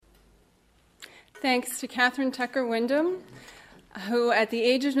thanks to Catherine Tucker Wyndham, who at the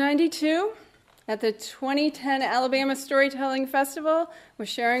age of 92, at the 2010 Alabama Storytelling Festival, was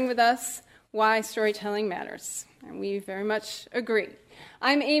sharing with us why storytelling matters. And we very much agree.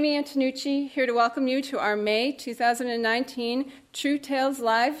 I'm Amy Antonucci, here to welcome you to our May 2019 True Tales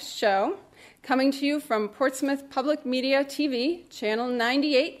Live show, coming to you from Portsmouth Public Media TV, Channel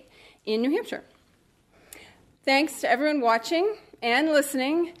 98 in New Hampshire. Thanks to everyone watching and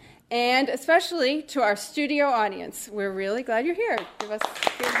listening, and especially to our studio audience. We're really glad you're here.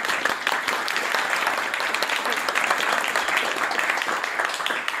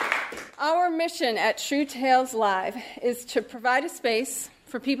 Our mission at True Tales Live is to provide a space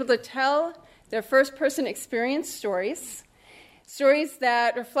for people to tell their first-person experience stories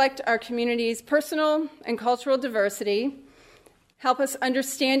that reflect our community's personal and cultural diversity, help us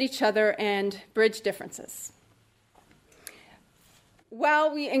understand each other, and bridge differences.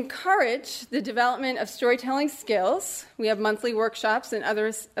 While we encourage the development of storytelling skills, we have monthly workshops and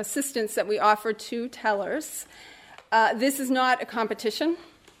other assistance that we offer to tellers. This is not a competition.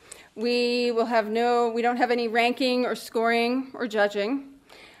 We don't have any ranking or scoring or judging.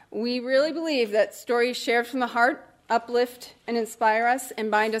 We really believe that stories shared from the heart uplift and inspire us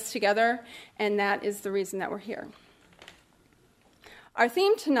and bind us together, and that is the reason that we're here. Our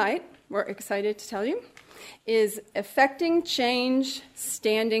theme tonight, we're excited to tell you, is Effecting Change,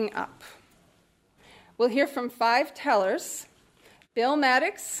 Standing Up. We'll hear from 5 tellers: Bill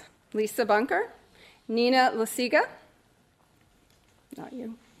Maddox, Lisa Bunker, Nina Lasiga, not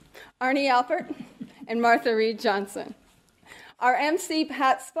you, Arnie Alpert, and Martha Reed Johnson. Our MC,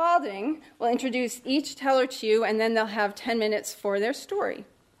 Pat Spalding, will introduce each teller to you, and then they'll have 10 minutes for their story.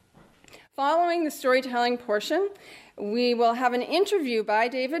 Following the storytelling portion, we will have an interview by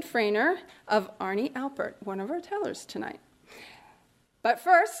David Frainer of Arnie Alpert, one of our tellers tonight. But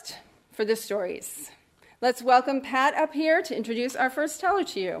first, for the stories. Let's welcome Pat up here to introduce our first teller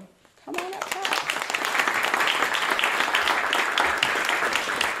to you. Come on up, Pat.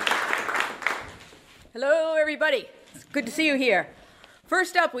 Hello, everybody. It's good to see you here.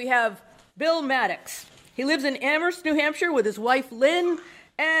 First up, we have Bill Maddox. He lives in Amherst, New Hampshire with his wife, Lynn,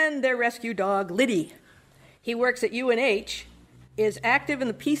 and their rescue dog, Liddy. He works at UNH, is active in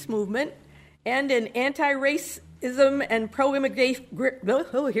the peace movement, and in anti-racism and pro-immigration.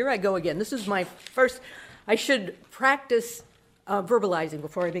 Oh, here I go again. This is my first. I should practice verbalizing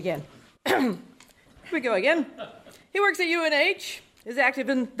before I begin. Here we go again. He works at UNH, is active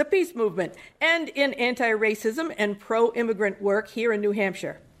in the peace movement, and in anti-racism and pro-immigrant work here in New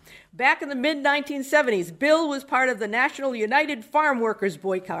Hampshire. Back in the mid-1970s, Bill was part of the National United Farm Workers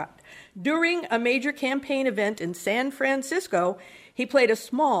boycott. During a major campaign event in San Francisco, he played a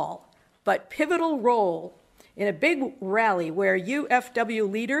small but pivotal role in a big rally where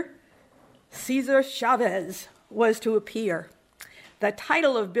UFW leader Cesar Chavez was to appear. The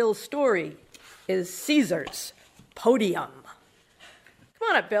title of Bill's story is Caesar's Podium. Come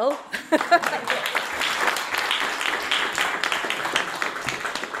on up, Bill.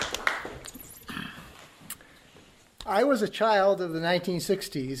 I was a child of the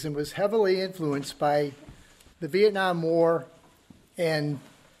 1960s and was heavily influenced by the Vietnam War and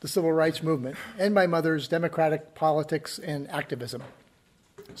the Civil Rights Movement and my mother's democratic politics and activism.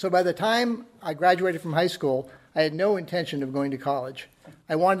 So by the time I graduated from high school, I had no intention of going to college.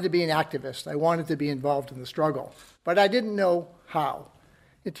 I wanted to be an activist. I wanted to be involved in the struggle. But I didn't know how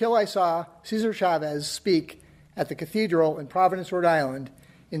until I saw Cesar Chavez speak at the cathedral in Providence, Rhode Island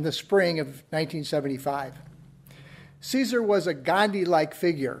in the spring of 1975. Cesar was a Gandhi-like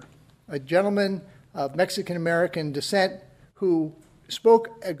figure, a gentleman of Mexican-American descent who spoke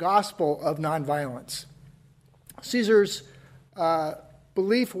a gospel of nonviolence. Cesar's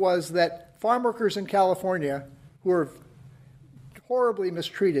belief was that farm workers in California who were horribly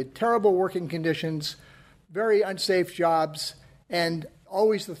mistreated, terrible working conditions, very unsafe jobs, and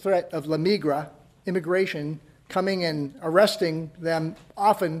always the threat of La Migra, immigration, coming and arresting them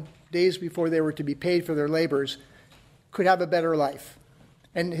often days before they were to be paid for their labors, could have a better life.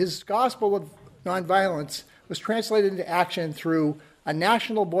 And his gospel of nonviolence was translated into action through a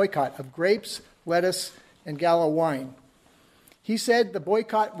national boycott of grapes, lettuce, and Gallo wine. He said the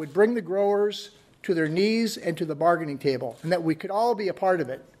boycott would bring the growers to their knees and to the bargaining table, and that we could all be a part of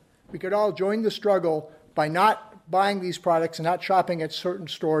it. We could all join the struggle by not buying these products and not shopping at certain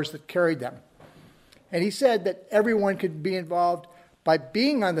stores that carried them. And he said that everyone could be involved by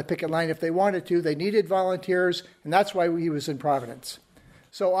being on the picket line if they wanted to. They needed volunteers, and that's why he was in Providence.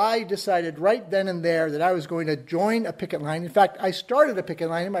 So I decided right then and there that I was going to join a picket line. In fact, I started a picket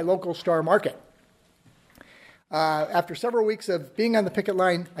line in my local Star Market. After several weeks of being on the picket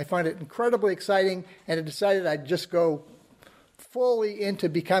line, I found it incredibly exciting, and I decided I'd just go fully into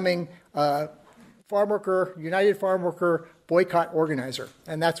becoming a United Farm Worker boycott organizer,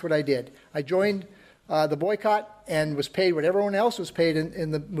 and that's what I did. I joined the boycott and was paid what everyone else was paid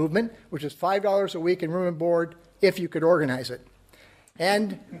in the movement, which is $5 a week in room and board if you could organize it.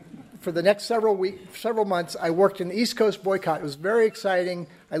 And for the next several months, I worked in the East Coast boycott. It was very exciting.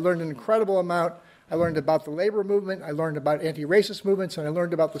 I learned an incredible amount. I learned about the labor movement. I learned about anti-racist movements, and I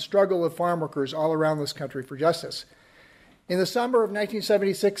learned about the struggle of farm workers all around this country for justice. In the summer of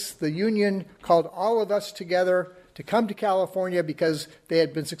 1976, the union called all of us together to come to California because they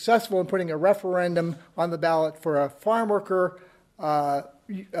had been successful in putting a referendum on the ballot for a Farm Worker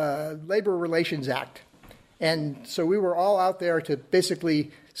Labor Relations Act. And so we were all out there to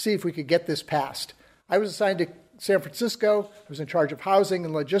basically see if we could get this passed. I was assigned to San Francisco. I was in charge of housing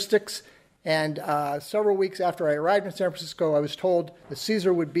and logistics. And several weeks after I arrived in San Francisco, I was told that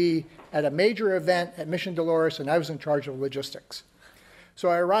Caesar would be at a major event at Mission Dolores, and I was in charge of logistics. So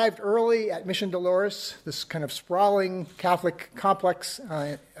I arrived early at Mission Dolores, this kind of sprawling Catholic complex,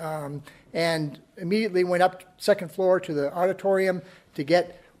 and immediately went up second floor to the auditorium to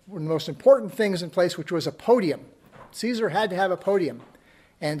get one of the most important things in place, which was a podium. Caesar had to have a podium.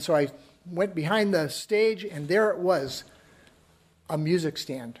 And so I went behind the stage, and there it was, a music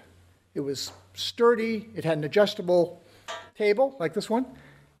stand. It was sturdy. It had an adjustable table like this one.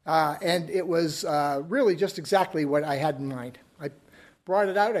 And it was really just exactly what I had in mind. I brought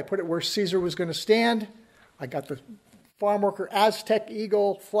it out. I put it where Caesar was going to stand. I got the Farm Worker Aztec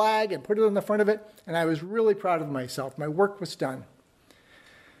Eagle flag and put it on the front of it. And I was really proud of myself. My work was done.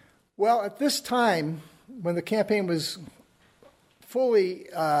 Well, at this time, when the campaign was fully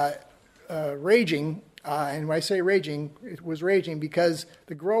raging, and when I say raging, it was raging because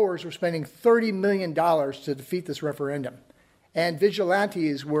the growers were spending $30 million to defeat this referendum. And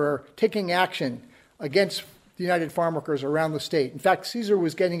vigilantes were taking action against the United Farm Workers around the state. In fact, Caesar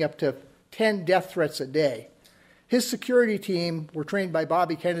was getting up to 10 death threats a day. His security team were trained by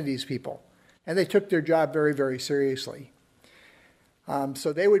Bobby Kennedy's people, and they took their job very, very seriously.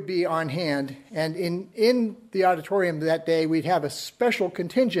 So they would be on hand. And in the auditorium that day, we'd have a special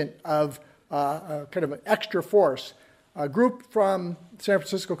contingent of kind of an extra force, a group from San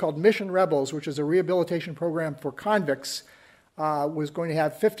Francisco called Mission Rebels, which is a rehabilitation program for convicts, was going to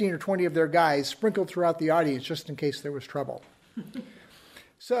have 15 or 20 of their guys sprinkled throughout the audience just in case there was trouble.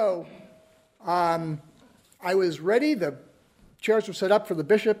 So I was ready. The chairs were set up for the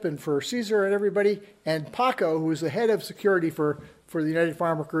bishop and for Caesar and everybody. And Paco, who was the head of security for the United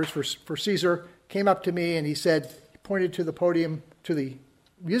Farm Workers for Caesar, came up to me and he said, he pointed to the podium, to the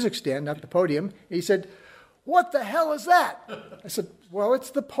music stand, not the podium. And he said, "What the hell is that?" I said, "Well, it's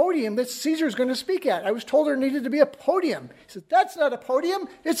the podium that Caesar's going to speak at. I was told there needed to be a podium." He said, "That's not a podium.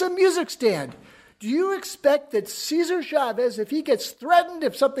 It's a music stand. Do you expect that Cesar Chavez, if he gets threatened,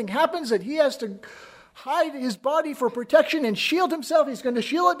 if something happens, that he has to hide his body for protection and shield himself? He's going to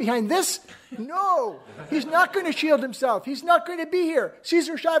shield it behind this? No, he's not going to shield himself. He's not going to be here.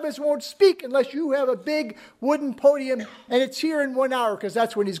 Cesar Chavez won't speak unless you have a big wooden podium, and it's here in 1 hour because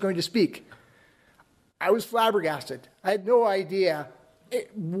that's when he's going to speak." I was flabbergasted. I had no idea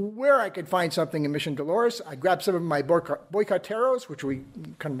where I could find something in Mission Dolores. I grabbed some of my boycotteros, which were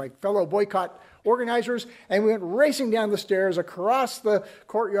kind of my fellow boycott organizers, and we went racing down the stairs, across the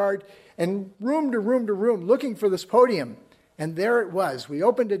courtyard, and room to room to room, looking for this podium. And there it was. We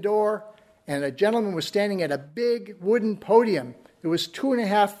opened a door, and a gentleman was standing at a big wooden podium. It was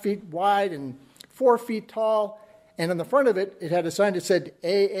 2.5 feet wide and 4 feet tall, and on the front of it, it had a sign that said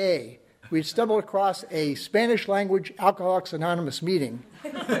AA. We stumbled across a Spanish-language Alcoholics Anonymous meeting.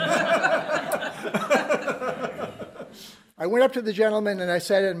 I went up to the gentleman and I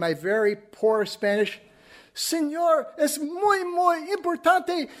said in my very poor Spanish, "Señor, es muy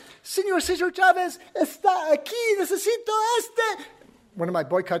importante. Señor Cesar Chavez está aquí. Necesito este." One of my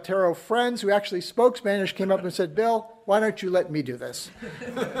boycottero friends who actually spoke Spanish came up and said, "Bill, why don't you let me do this?"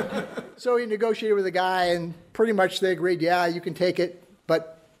 So he negotiated with the guy, and pretty much they agreed, "Yeah, you can take it,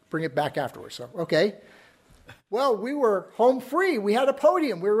 but bring it back afterwards." So, okay. Well, we were home free. We had a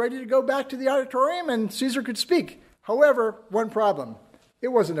podium. We were ready to go back to the auditorium, and Caesar could speak. However, one problem. It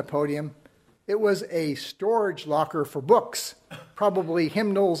wasn't a podium. It was a storage locker for books, probably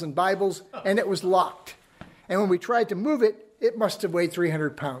hymnals and Bibles, and it was locked. And when we tried to move it, it must have weighed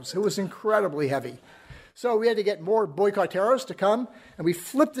 300 pounds. It was incredibly heavy. So we had to get more boycotteros to come, and we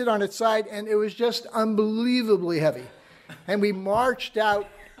flipped it on its side, and it was just unbelievably heavy. And we marched out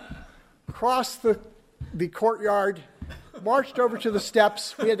across the courtyard marched over to the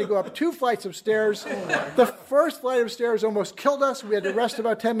steps. We had to go up 2 flights of stairs. The first flight of stairs almost killed us. We had to rest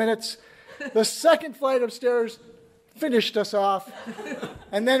about 10 minutes. The second flight of stairs finished us off.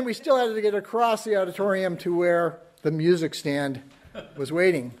 And then we still had to get across the auditorium to where the music stand was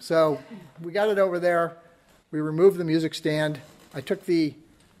waiting. So we got it over there. We removed the music stand. I took the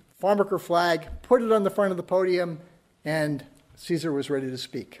Farmworker flag, put it on the front of the podium, and Caesar was ready to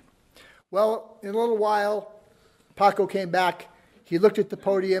speak. Well, in a little while, Paco came back. He looked at the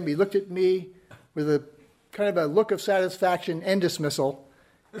podium. He looked at me with a kind of a look of satisfaction and dismissal,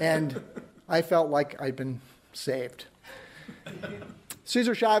 and I felt like I'd been saved.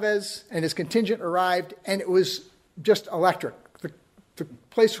 Cesar Chavez and his contingent arrived, and it was just electric. The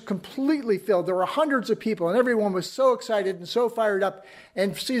place was completely filled. There were hundreds of people, and everyone was so excited and so fired up.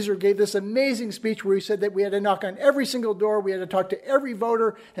 And Cesar gave this amazing speech where he said that we had to knock on every single door, we had to talk to every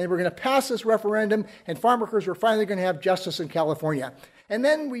voter, and we're going to pass this referendum, and farm workers were finally going to have justice in California. And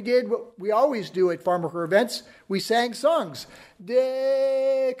then we did what we always do at farm worker events. We sang songs,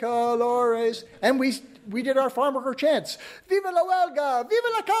 De Colores, and we did our farm worker chants, Viva la huelga, Viva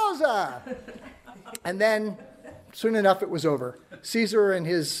la causa. And then soon enough, it was over. Cesar and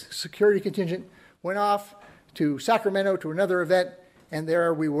his security contingent went off to Sacramento to another event, and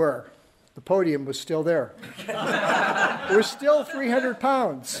there we were. The podium was still there. It was still 300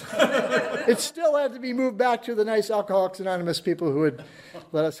 pounds. It still had to be moved back to the nice Alcoholics Anonymous people who had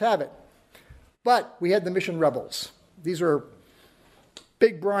let us have it. But we had the Mission Rebels. These were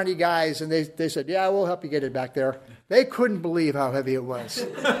big, brawny guys, and they said, yeah, we'll help you get it back there. They couldn't believe how heavy it was.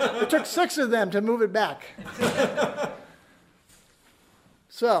 It took 6 of them to move it back.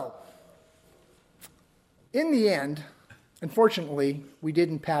 So, in the end, unfortunately, we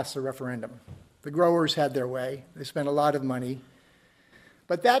didn't pass the referendum. The growers had their way. They spent a lot of money.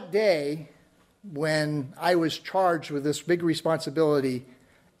 But that day, when I was charged with this big responsibility,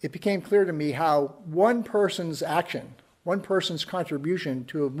 it became clear to me how one person's action, one person's contribution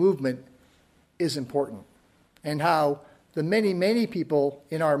to a movement is important, and how the many, many people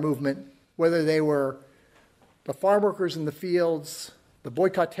in our movement, whether they were the farm workers in the fields, the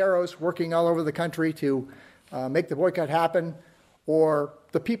boycotteros working all over the country to make the boycott happen, or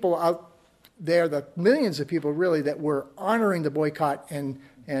the people out there, the millions of people really that were honoring the boycott and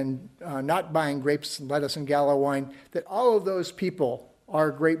not buying grapes and lettuce and Gallo wine, that all of those people are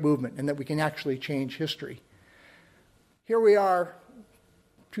a great movement and that we can actually change history. Here we are,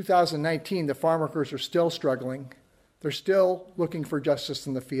 2019, the farm workers are still struggling. They're still looking for justice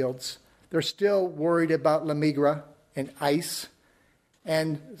in the fields. They're still worried about La Migra and ICE,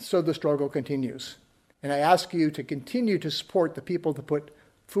 and so the struggle continues. And I ask you to continue to support the people that put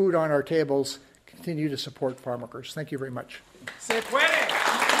food on our tables, continue to support farm workers. Thank you very much. Se puede.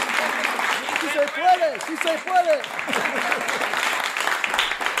 Sí se puede. Sí se puede.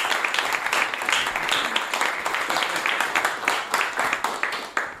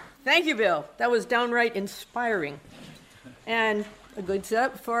 Thank you, Bill. That was downright inspiring. And a good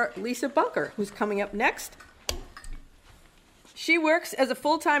setup for Lisa Bunker, who's coming up next. She works as a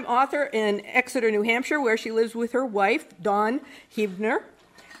full-time author in Exeter, New Hampshire, where she lives with her wife, Dawn Hebner,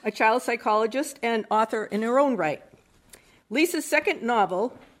 a child psychologist and author in her own right. Lisa's second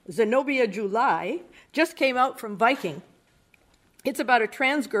novel, Zenobia July, just came out from Viking. It's about a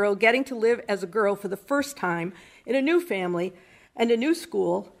trans girl getting to live as a girl for the first time in a new family and a new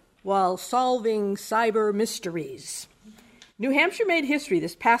school while solving cyber mysteries. New Hampshire made history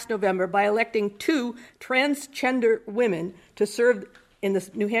this past November by electing 2 transgender women to serve in the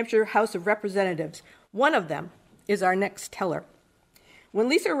New Hampshire House of Representatives. One of them is our next teller. When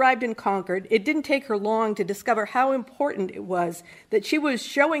Lisa arrived in Concord, it didn't take her long to discover how important it was that she was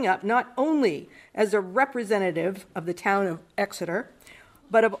showing up not only as a representative of the town of Exeter,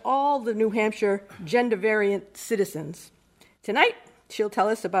 but of all the New Hampshire gender-variant citizens. Tonight, she'll tell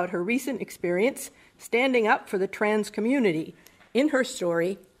us about her recent experience standing up for the trans community in her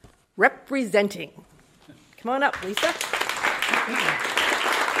story, Representing. Come on up, Lisa.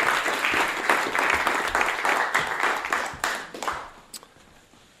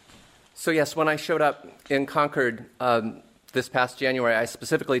 So yes, when I showed up in Concord this past January, I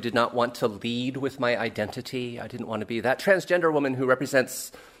specifically did not want to lead with my identity. I didn't want to be that transgender woman who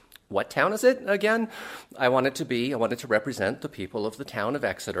represents, what town is it again? I wanted to represent the people of the town of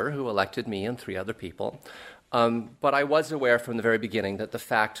Exeter who elected me and 3 other people. But I was aware from the very beginning that the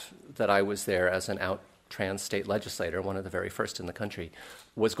fact that I was there as an out trans state legislator, one of the very first in the country,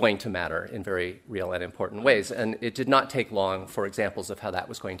 was going to matter in very real and important ways. And it did not take long for examples of how that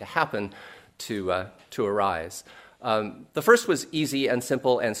was going to happen to arise. The first was easy and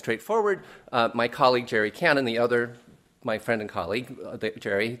simple and straightforward. My colleague Jerry Cannon, the other my friend and colleague,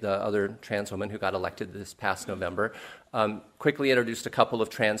 Jerry, the other trans woman who got elected this past November, quickly introduced a couple of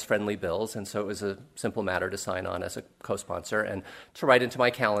trans-friendly bills, and so it was a simple matter to sign on as a co-sponsor and to write into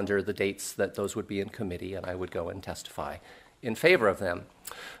my calendar the dates that those would be in committee, and I would go and testify in favor of them.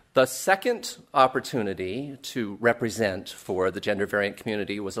 The second opportunity to represent for the gender-variant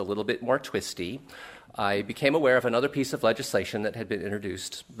community was a little bit more twisty. I became aware of another piece of legislation that had been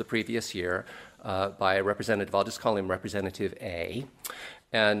introduced the previous year by a representative. I'll just call him Representative A.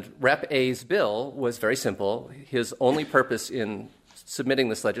 And Rep. A's bill was very simple. His only purpose in submitting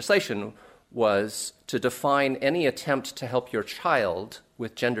this legislation was to define any attempt to help your child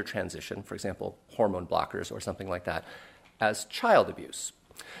with gender transition, for example, hormone blockers or something like that, as child abuse.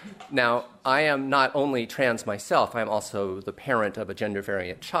 Now, I am not only trans myself, I am also the parent of a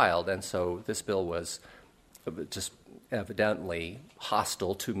gender-variant child, and so this bill was just evidently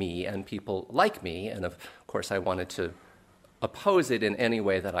hostile to me and people like me, and of course I wanted to oppose it in any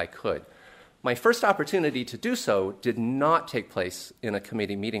way that I could. My first opportunity to do so did not take place in a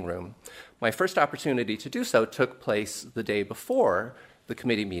committee meeting room. My first opportunity to do so took place the day before the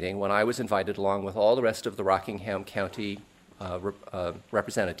committee meeting when I was invited along with all the rest of the Rockingham County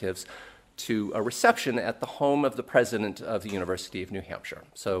representatives to a reception at the home of the president of the University of New Hampshire.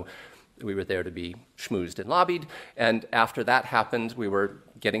 So we were there to be schmoozed and lobbied, and after that happened, we were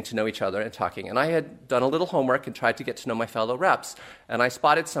getting to know each other and talking. And I had done a little homework and tried to get to know my fellow reps, and I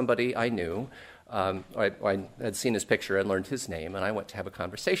spotted somebody I knew. I had seen his picture and learned his name, and I went to have a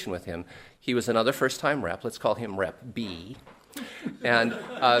conversation with him. He was another first-time rep. Let's call him Rep B. And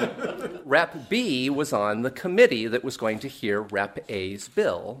Rep B was on the committee that was going to hear Rep A's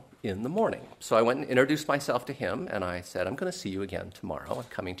bill in the morning. So I went and introduced myself to him, and I said, I'm going to see you again tomorrow. I'm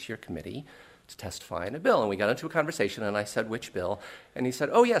coming to your committee to testify in a bill. And we got into a conversation, and I said, which bill? And he said,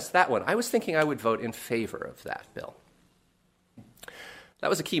 oh, yes, that one. I was thinking I would vote in favor of that bill. That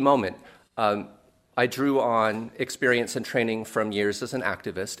was a key moment. I drew on experience and training from years as an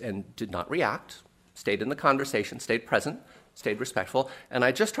activist and did not react, stayed in the conversation, stayed present, stayed respectful, and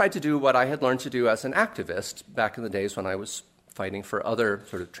I just tried to do what I had learned to do as an activist back in the days when I was fighting for other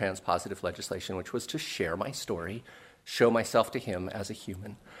sort of trans-positive legislation, which was to share my story, show myself to him as a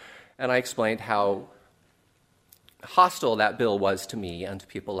human. And I explained how hostile that bill was to me and to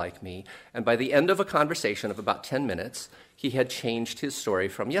people like me. And by the end of a conversation of about 10 minutes, he had changed his story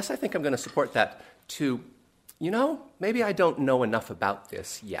from, yes, I think I'm going to support that, to, maybe I don't know enough about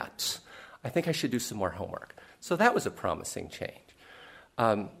this yet. I think I should do some more homework. So that was a promising change.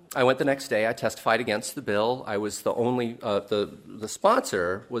 I went the next day. I testified against the bill. I was the only, the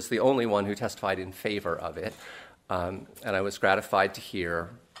sponsor was the only one who testified in favor of it. And I was gratified to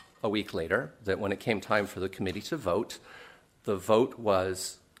hear a week later that when it came time for the committee to vote, the vote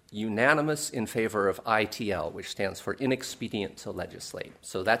was unanimous in favor of ITL, which stands for inexpedient to legislate.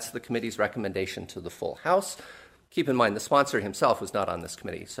 So that's the committee's recommendation to the full House. Keep in mind, the sponsor himself was not on this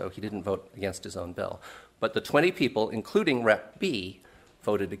committee, so he didn't vote against his own bill. But the 20 people, including Rep B,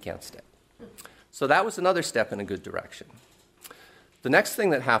 voted against it. So that was another step in a good direction. The next thing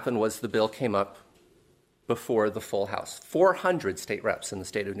that happened was the bill came up before the full House. 400 state reps in the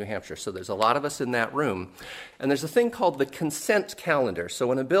state of New Hampshire, so there's a lot of us in that room. And there's a thing called the consent calendar. So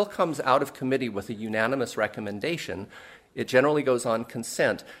when a bill comes out of committee with a unanimous recommendation, it generally goes on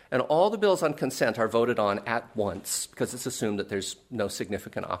consent, and all the bills on consent are voted on at once because it's assumed that there's no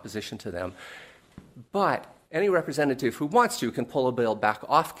significant opposition to them. But any representative who wants to can pull a bill back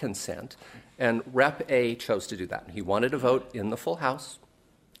off consent, and Rep A chose to do that. He wanted to vote in the full House.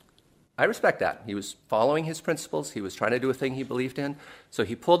 I respect that. He was following his principles. He was trying to do a thing he believed in, so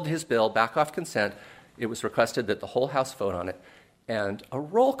he pulled his bill back off consent. It was requested that the whole House vote on it. And a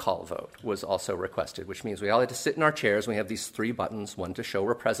roll call vote was also requested, which means we all had to sit in our chairs. We have these 3 buttons, one to show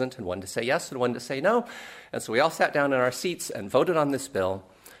we're present, and one to say yes, and one to say no. And so we all sat down in our seats and voted on this bill.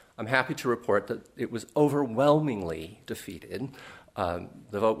 I'm happy to report that it was overwhelmingly defeated. The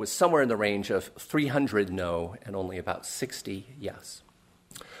vote was somewhere in the range of 300 no and only about 60 yes.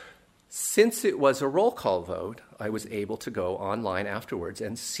 Since it was a roll call vote, I was able to go online afterwards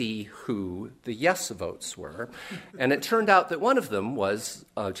and see who the yes votes were. And it turned out that one of them was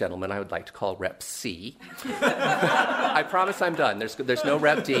a gentleman I would like to call Rep C. I promise I'm done. There's no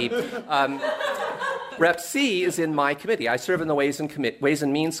Rep D. Rep C is in my committee. I serve in the Ways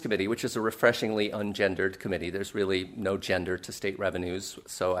and Means Committee, which is a refreshingly ungendered committee. There's really no gender to state revenues,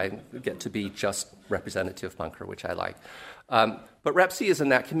 so I get to be just Representative Bunker, which I like. But Rep C is in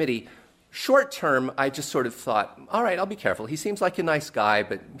that committee. Short term, I just sort of thought, all right, I'll be careful. He seems like a nice guy,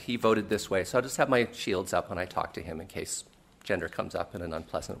 but he voted this way, so I'll just have my shields up when I talk to him in case gender comes up in an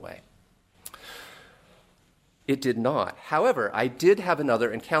unpleasant way. It did not. However, I did have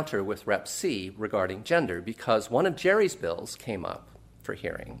another encounter with Rep C regarding gender because one of Jerry's bills came up for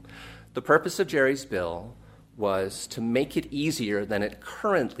hearing. The purpose of Jerry's bill was to make it easier than it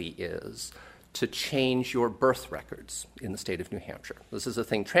currently is to change your birth records in the state of New Hampshire. This is a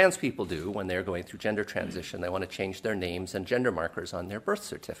thing trans people do when they're going through gender transition. They want to change their names and gender markers on their birth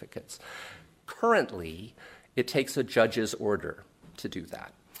certificates. Currently, it takes a judge's order to do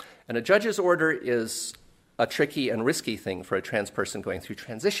that. And a judge's order is a tricky and risky thing for a trans person going through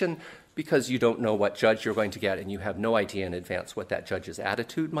transition because you don't know what judge you're going to get and you have no idea in advance what that judge's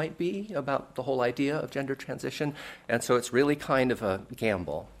attitude might be about the whole idea of gender transition. And so it's really kind of a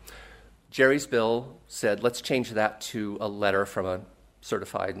gamble. Jerry's bill said, let's change that to a letter from a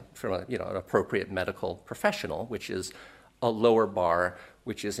certified, an appropriate medical professional, which is a lower bar,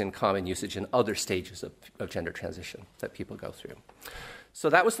 which is in common usage in other stages of gender transition that people go through. So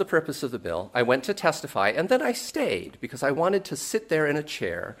that was the purpose of the bill. I went to testify, and then I stayed because I wanted to sit there in a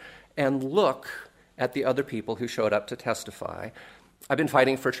chair and look at the other people who showed up to testify. I've been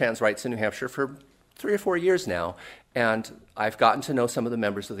fighting for trans rights in New Hampshire for 3 or 4 years now, and I've gotten to know some of the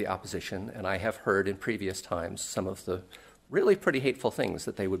members of the opposition, and I have heard in previous times some of the really pretty hateful things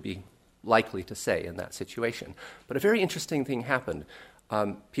that they would be likely to say in that situation. But a very interesting thing happened.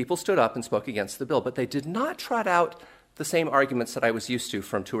 People stood up and spoke against the bill, but they did not trot out the same arguments that I was used to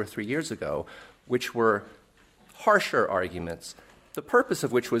from 2 or 3 years ago, which were harsher arguments, the purpose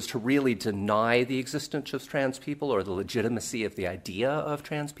of which was to really deny the existence of trans people or the legitimacy of the idea of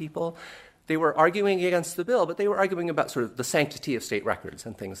trans people. They were arguing against the bill, but they were arguing about sort of the sanctity of state records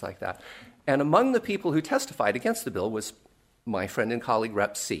and things like that. And among the people who testified against the bill was my friend and colleague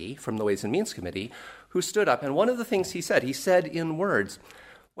Rep C from the Ways and Means Committee, who stood up. And one of the things he said in words,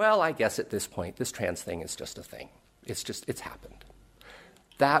 well, I guess at this point, this trans thing is just a thing. It's happened.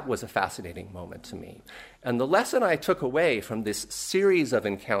 That was a fascinating moment to me. And the lesson I took away from this series of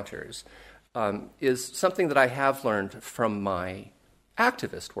encounters is something that I have learned from my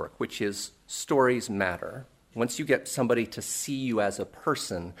activist work, which is stories matter. Once you get somebody to see you as a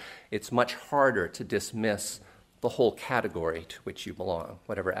person, it's much harder to dismiss the whole category to which you belong,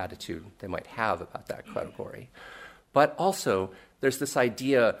 whatever attitude they might have about that category. But also, there's this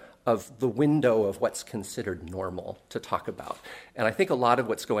idea of the window of what's considered normal to talk about. And I think a lot of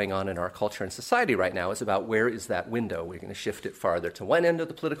what's going on in our culture and society right now is about where is that window? We're going to shift it farther to one end of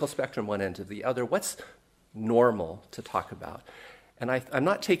the political spectrum, one end of the other. What's normal to talk about? And I'm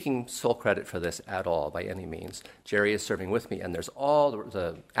not taking sole credit for this at all by any means. Jerry is serving with me, and there's all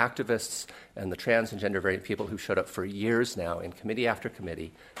the activists and the trans and gender variant people who showed up for years now in committee after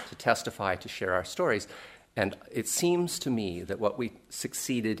committee to testify, to share our stories. And it seems to me that what we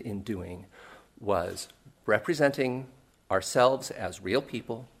succeeded in doing was representing ourselves as real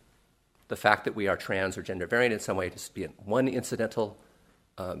people, the fact that we are trans or gender variant in some way, just be one incidental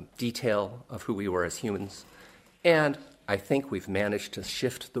detail of who we were as humans, and I think we've managed to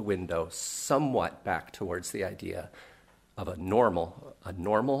shift the window somewhat back towards the idea of a normal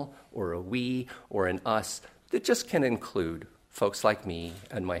or a we or an us that just can include folks like me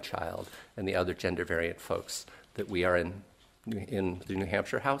and my child and the other gender variant folks that we are in the New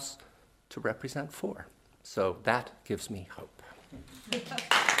Hampshire House to represent for. So that gives me hope.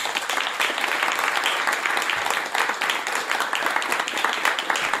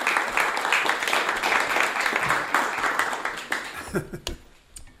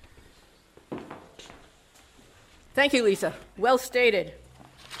 Thank you, Lisa. Well stated.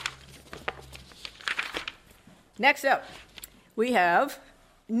 Next up, we have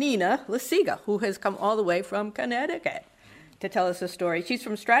Nina Lasiga, who has come all the way from Connecticut to tell us a story. She's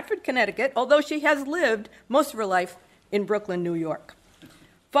from Stratford, Connecticut, although she has lived most of her life in Brooklyn, New York.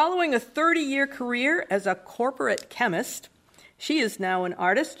 Following a 30-year career as a corporate chemist, she is now an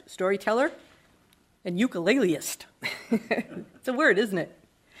artist, storyteller, and ukuleleist. It's a word, isn't it?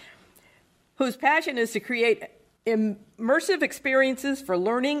 Whose passion is to create immersive experiences for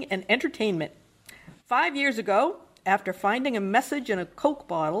learning and entertainment. 5 years ago, after finding a message in a Coke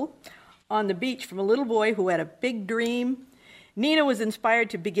bottle on the beach from a little boy who had a big dream, Nina was inspired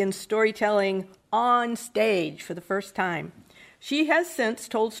to begin storytelling on stage for the first time. She has since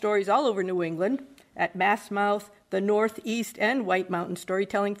told stories all over New England, at Massmouth, the Northeast and White Mountain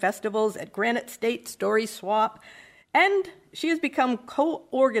Storytelling Festivals, at Granite State Story Swap, and she has become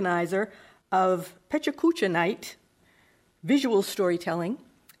co-organizer of Pechakucha Night, visual storytelling,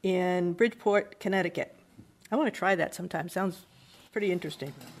 in Bridgeport, Connecticut. I want to try that sometime. Sounds pretty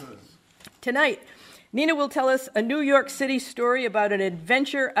interesting. Tonight, Nina will tell us a New York City story about an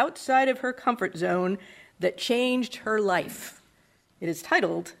adventure outside of her comfort zone that changed her life. It is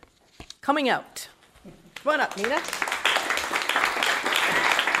titled Coming Out. Come on up, Nina.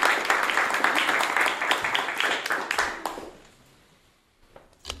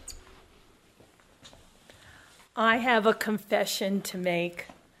 I have a confession to make.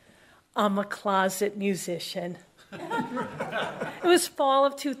 I'm a closet musician. It was fall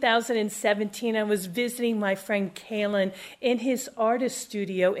of 2017. I was visiting my friend Kalen in his artist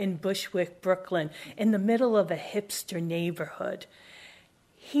studio in Bushwick, Brooklyn, in the middle of a hipster neighborhood.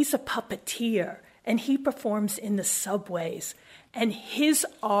 He's a puppeteer, and he performs in the subways. And his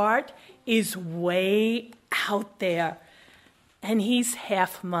art is way out there. And he's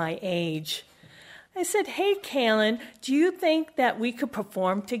half my age. I said, hey, Kalen, do you think that we could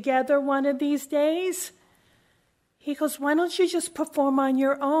perform together one of these days? He goes, why don't you just perform on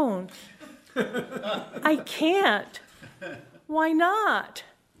your own? I can't. Why not?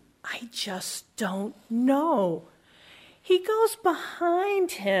 I just don't know. He goes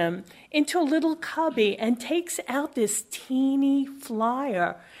behind him into a little cubby and takes out this teeny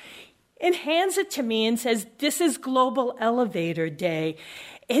flyer and hands it to me and says, this is Global Elevator Day.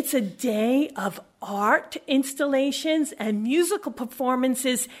 It's a day of art installations and musical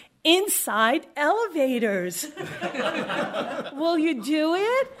performances inside elevators. Will you do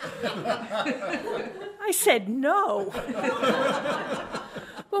it? I said no.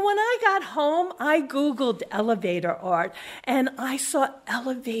 But when I got home, I Googled elevator art, and I saw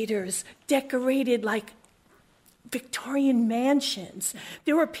elevators decorated like Victorian mansions.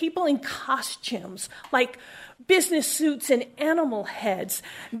 There were people in costumes, like business suits and animal heads.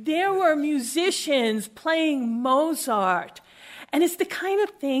 There were musicians playing Mozart. And it's the kind of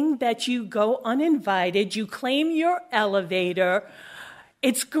thing that you go uninvited, you claim your elevator,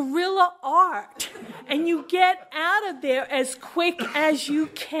 it's guerrilla art, and you get out of there as quick as you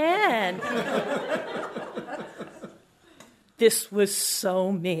can. This was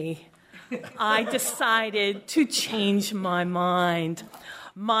so me. I decided to change my mind.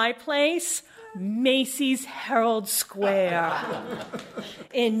 My place, Macy's Herald Square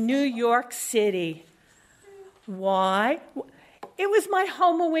in New York City. Why? It was my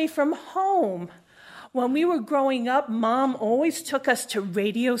home away from home. When we were growing up, Mom always took us to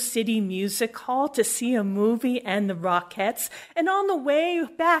Radio City Music Hall to see a movie and the Rockettes. And on the way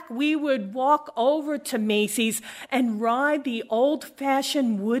back, we would walk over to Macy's and ride the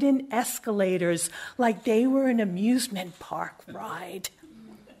old-fashioned wooden escalators like they were an amusement park ride.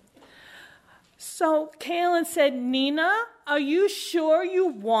 So Kalen said, Nina, are you sure you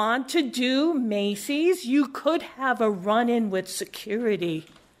want to do Macy's? You could have a run-in with security.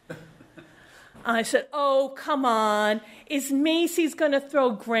 I said, oh, come on. Is Macy's going to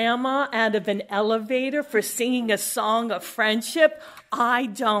throw Grandma out of an elevator for singing a song of friendship? I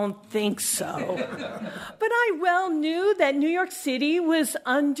don't think so. But I well knew that New York City was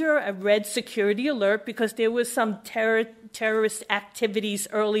under a red security alert because there was some terrorist activities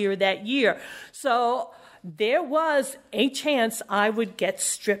earlier that year. So there was a chance I would get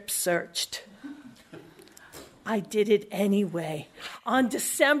strip searched. I did it anyway. On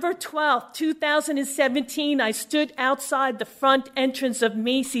December 12th, 2017, I stood outside the front entrance of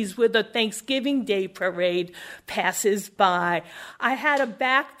Macy's where the Thanksgiving Day parade passes by. I had a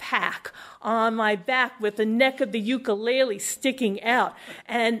backpack on my back with the neck of the ukulele sticking out,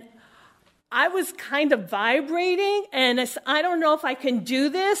 and I was kind of vibrating, and I said, I don't know if I can do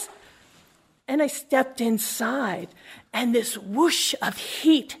this. And I stepped inside, and this whoosh of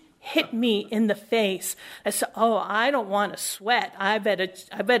heat hit me in the face. I said, oh, I don't want to sweat. I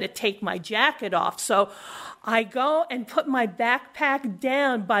better take my jacket off. So I go and put my backpack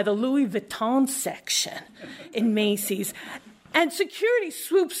down by the Louis Vuitton section in Macy's. And security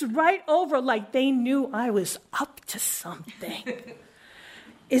swoops right over like they knew I was up to something.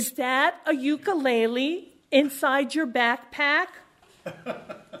 Is that a ukulele inside your backpack?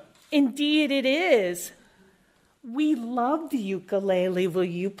 Indeed it is. We love the ukulele. Will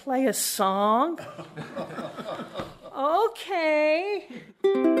you play a song? Okay.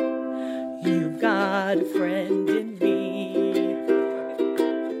 You've got a friend in me.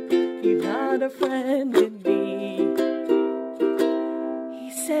 You've got a friend in me.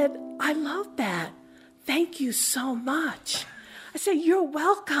 He said, I love that. Thank you so much. I said, you're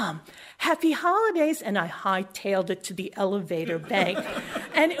welcome. Happy holidays. And I hightailed it to the elevator bank.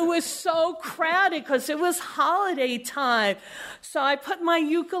 And it was so crowded because it was holiday time. So I put my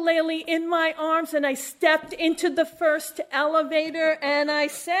ukulele in my arms and I stepped into the first elevator and I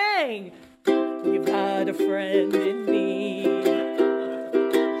sang, you've got a friend in me.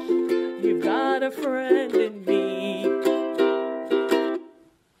 You've got a friend in me.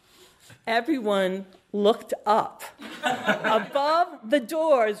 Everyone looked up. Above the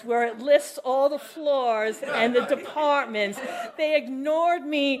doors where it lists all the floors and the departments, they ignored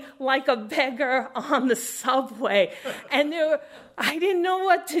me like a beggar on the subway. And I didn't know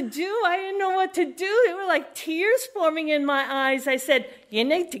what to do. There were like tears forming in my eyes. I said, you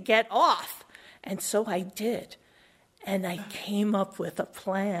need to get off. And so I did. And I came up with a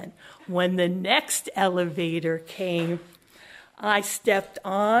plan. When the next elevator came, I stepped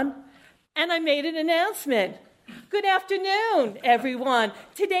on and I made an announcement. Good afternoon, everyone.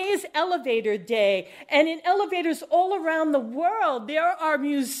 Today is Elevator Day, and in elevators all around the world, there are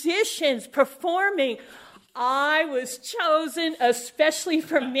musicians performing. I was chosen especially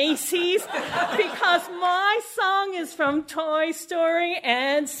for Macy's because my song is from Toy Story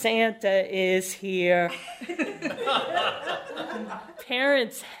and Santa is here.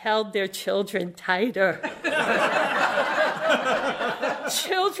 Parents held their children tighter.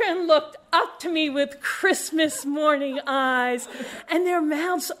 Children looked up to me with Christmas morning eyes, and their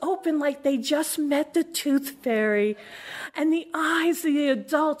mouths open like they just met the tooth fairy. And the eyes of the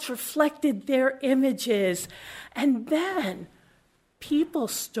adults reflected their images. And then people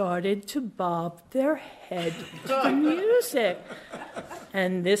started to bob their head to the music.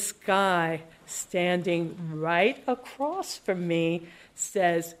 And this guy standing right across from me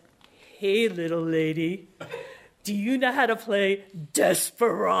says, "Hey, little lady, do you know how to play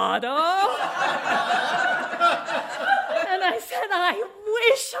Desperado?" And I said, "I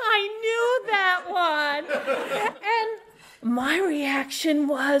wish I knew that one." And my reaction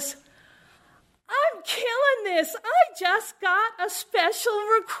was, "I'm killing this. I just got a special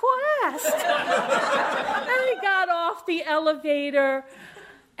request." And I got off the elevator.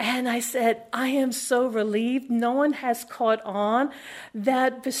 And I said, "I am so relieved no one has caught on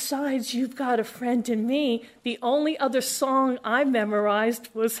that besides You've Got a Friend in Me, the only other song I memorized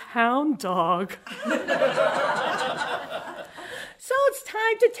was Hound Dog." So it's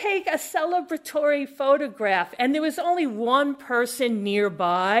time to take a celebratory photograph. And there was only one person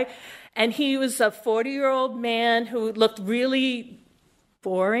nearby, and he was a 40-year-old man who looked really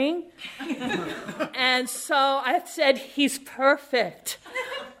boring. And so I said, "He's perfect."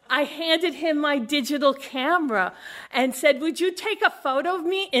 I handed him my digital camera and said, "Would you take a photo of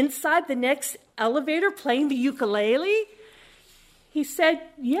me inside the next elevator playing the ukulele?" He said,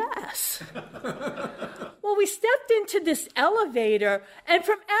 "Yes." Well, we stepped into this elevator, and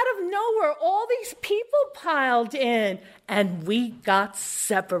from out of nowhere, all these people piled in, and we got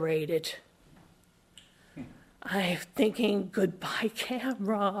separated. I'm thinking, goodbye,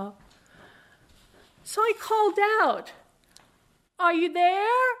 camera. So I called out, "Are you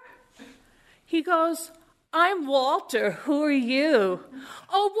there?" He goes, "I'm Walter. Who are you?"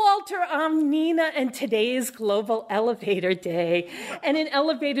 "Oh, Walter, I'm Nina, and today is Global Elevator Day. And in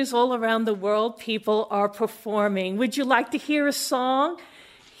elevators all around the world, people are performing. Would you like to hear a song?"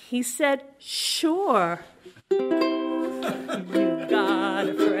 He said, "Sure." You got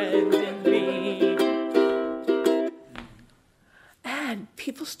a friend in me. And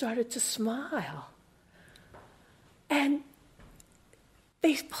people started to smile. And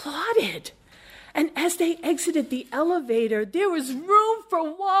they applauded. And as they exited the elevator, there was room for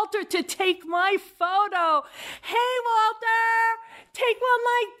Walter to take my photo. "Hey, Walter, take one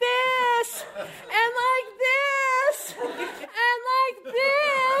like this, and like this, and like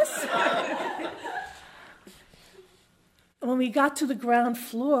this." When we got to the ground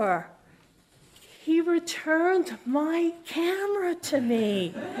floor, he returned my camera to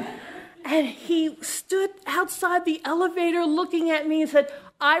me. And he stood outside the elevator looking at me and said,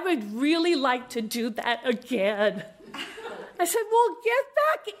 "I would really like to do that again." I said, "Well, get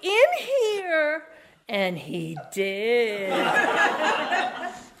back in here." And he did.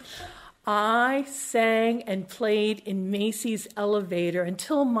 I sang and played in Macy's elevator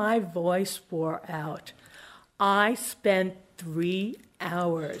until my voice wore out. I spent 3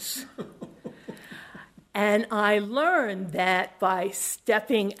 hours. And I learned that by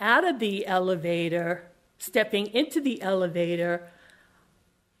stepping into the elevator,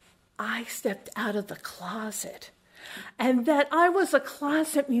 I stepped out of the closet. And that I was a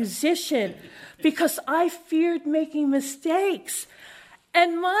closet musician because I feared making mistakes.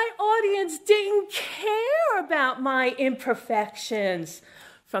 And my audience didn't care about my imperfections.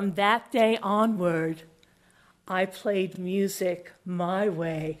 From that day onward, I played music my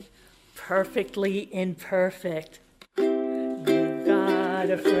way. Perfectly imperfect. You got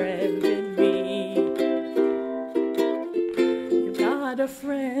a friend in me. You got a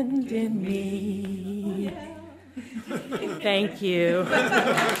friend in me. Thank you.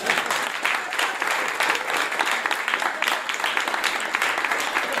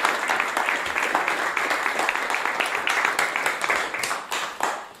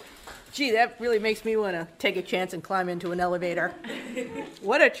 Gee, that really makes me want to take a chance and climb into an elevator.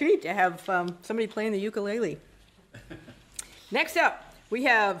 What a treat to have somebody playing the ukulele. Next up, we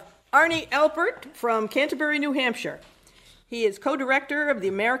have Arnie Alpert from Canterbury, New Hampshire. He is co-director of the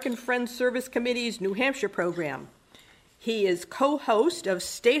American Friends Service Committee's New Hampshire program. He is co-host of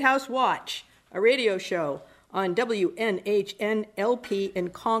State House Watch, a radio show on WNHN-LP in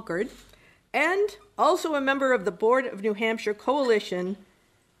Concord, and also a member of the Board of New Hampshire Coalition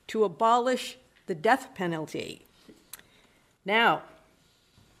to abolish the death penalty. Now,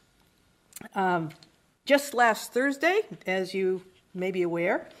 just last Thursday, as you may be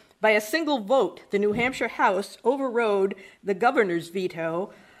aware, by a single vote, the New Hampshire House overrode the governor's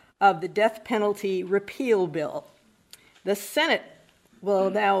veto of the death penalty repeal bill. The Senate will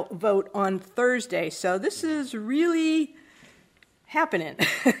now vote on Thursday, so this is really happening.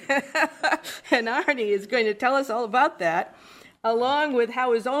 And Arnie is going to tell us all about that, along with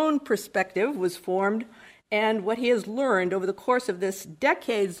how his own perspective was formed and what he has learned over the course of this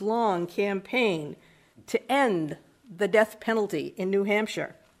decades-long campaign to end the death penalty in New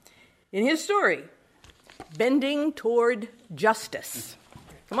Hampshire. In his story, Bending Toward Justice.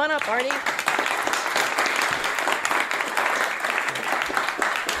 Come on up, Arnie.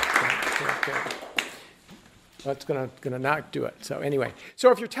 That's going to not do it. So anyway,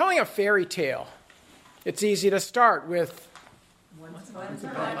 so if you're telling a fairy tale, it's easy to start with,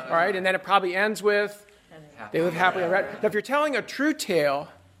 all right, and then it probably ends with, they live happily ever after. Now, if you're telling a true tale,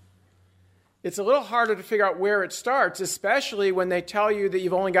 it's a little harder to figure out where it starts, especially when they tell you that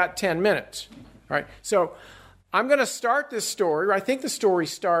you've only got 10 minutes. All right, so I'm going to start this story. I think the story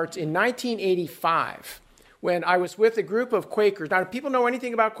starts in 1985 when I was with a group of Quakers. Now, do people know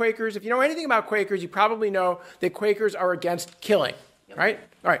anything about Quakers? If you know anything about Quakers, you probably know that Quakers are against killing, right?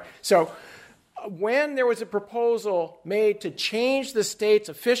 All right, so when there was a proposal made to change the state's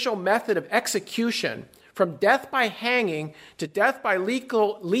official method of execution from death by hanging to death by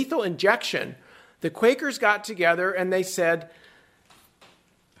lethal injection, the Quakers got together and they said,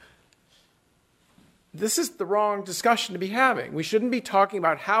 this is the wrong discussion to be having. We shouldn't be talking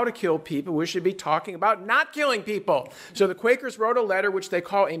about how to kill people. We should be talking about not killing people. So the Quakers wrote a letter, which they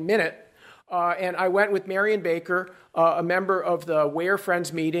call a minute, and I went with Marion Baker, a member of the Ware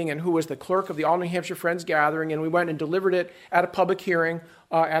Friends meeting and who was the clerk of the All New Hampshire Friends gathering, and we went and delivered it at a public hearing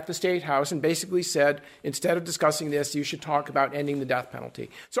at the State House and basically said, instead of discussing this, you should talk about ending the death penalty.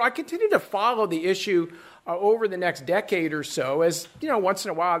 So I continued to follow the issue over the next decade or so, as, you know, once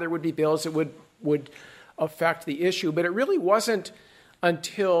in a while there would be bills that would affect the issue, but it really wasn't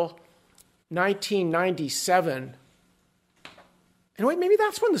until 1997. And wait, maybe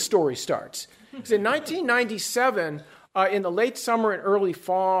that's when the story starts. Because in 1997, in the late summer and early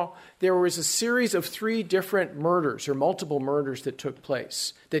fall, there was a series of 3 different murders or multiple murders that took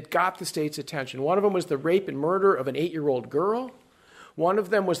place that got the state's attention. One of them was the rape and murder of an 8-year-old girl. One of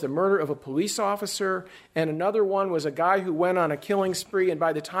them was the murder of a police officer, and another one was a guy who went on a killing spree, and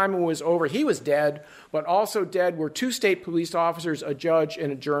by the time it was over, he was dead, but also dead were 2 state police officers, a judge,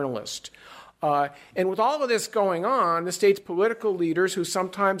 and a journalist. And with all of this going on, the state's political leaders, who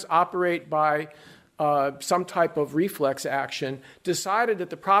sometimes operate by some type of reflex action, decided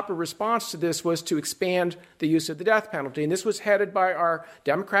that the proper response to this was to expand the use of the death penalty. And this was headed by our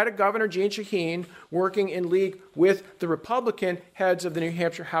Democratic Governor, Jeanne Shaheen, working in league with the Republican heads of the New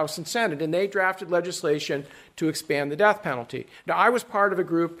Hampshire House and Senate. And they drafted legislation to expand the death penalty. Now, I was part of a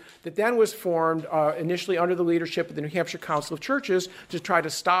group that then was formed initially under the leadership of the New Hampshire Council of Churches to try to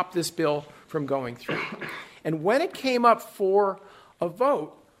stop this bill from going through. And when it came up for a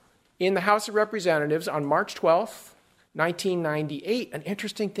vote in the House of Representatives on March 12th, 1998, an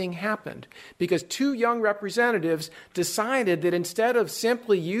interesting thing happened because 2 young representatives decided that instead of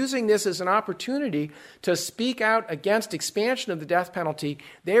simply using this as an opportunity to speak out against expansion of the death penalty,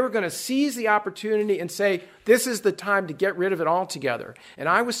 they were going to seize the opportunity and say, this is the time to get rid of it altogether. And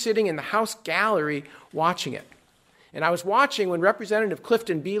I was sitting in the House gallery watching it. And I was watching when Representative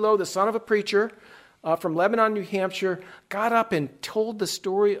Clifton Belo, the son of a preacher, from Lebanon, New Hampshire, got up and told the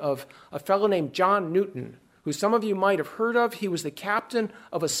story of a fellow named John Newton, who some of you might have heard of. He was the captain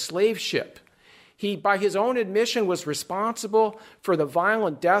of a slave ship. He, by his own admission, was responsible for the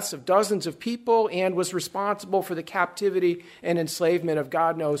violent deaths of dozens of people and was responsible for the captivity and enslavement of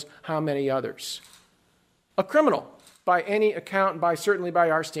God knows how many others. A criminal by any account, and certainly by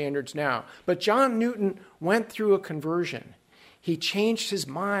our standards now. But John Newton went through a conversion. He changed his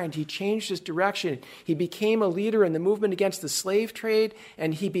mind. He changed his direction. He became a leader in the movement against the slave trade,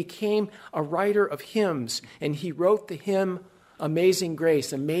 and he became a writer of hymns. And he wrote the hymn Amazing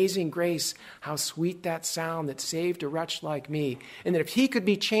grace, how sweet that sound that saved a wretch like me. And that if he could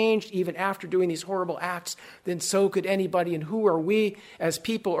be changed even after doing these horrible acts, then so could anybody. And who are we as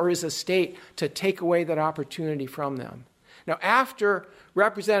people or as a state to take away that opportunity from them? Now, after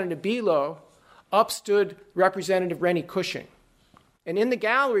Representative Below, up stood Representative Rennie Cushing. And in the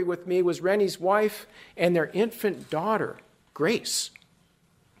gallery with me was Rennie's wife and their infant daughter, Grace.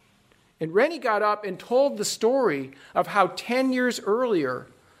 And Rennie got up and told the story of how 10 years earlier,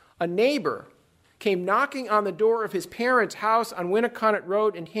 a neighbor came knocking on the door of his parents' house on Winnicott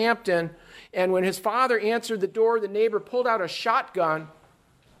Road in Hampton, and when his father answered the door, the neighbor pulled out a shotgun,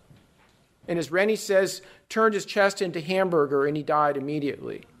 and as Rennie says, turned his chest into hamburger, and he died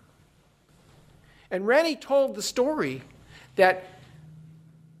immediately. And Rennie told the story that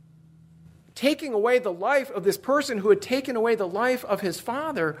taking away the life of this person who had taken away the life of his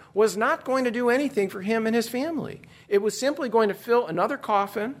father was not going to do anything for him and his family. It was simply going to fill another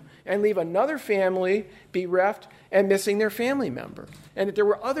coffin and leave another family bereft and missing their family member. And that there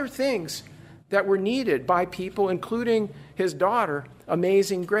were other things that were needed by people, including his daughter,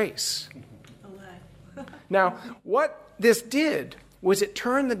 Amazing Grace. Now, what this did was it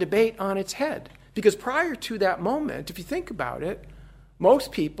turned the debate on its head. Because prior to that moment, if you think about it,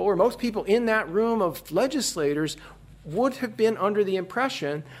 most people in that room of legislators would have been under the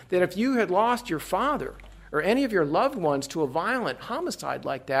impression that if you had lost your father or any of your loved ones to a violent homicide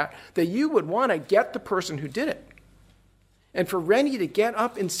like that you would want to get the person who did it. And for Rennie to get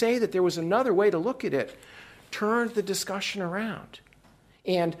up and say that there was another way to look at it turned the discussion around.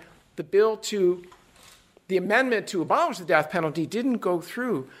 And the amendment to abolish the death penalty didn't go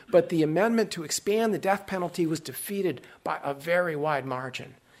through, but the amendment to expand the death penalty was defeated by a very wide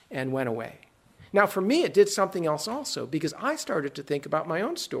margin and went away. Now, for me, it did something else also, because I started to think about my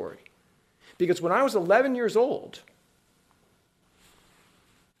own story. Because when I was 11 years old,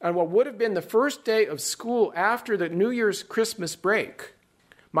 on what would have been the first day of school after the New Year's Christmas break,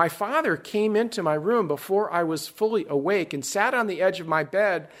 my father came into my room before I was fully awake and sat on the edge of my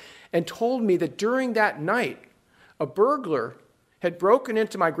bed and told me that during that night, a burglar had broken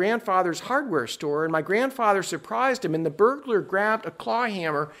into my grandfather's hardware store, and my grandfather surprised him, and the burglar grabbed a claw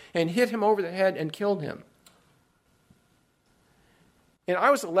hammer and hit him over the head and killed him. And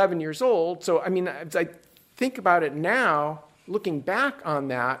I was 11 years old, so as I think about it now, looking back on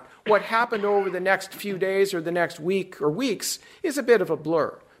that, what happened over the next few days or the next week or weeks is a bit of a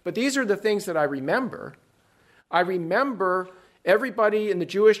blur. But these are the things that I remember. I remember everybody in the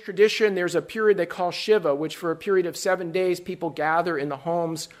Jewish tradition, there's a period they call Shiva, which for a period of 7 days, people gather in the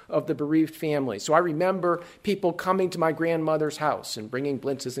homes of the bereaved family. So I remember people coming to my grandmother's house and bringing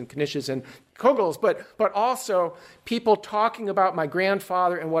blintzes and knishes and kugels, but also people talking about my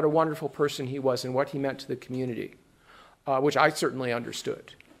grandfather and what a wonderful person he was and what he meant to the community, which I certainly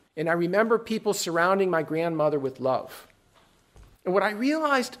understood. And I remember people surrounding my grandmother with love. And what I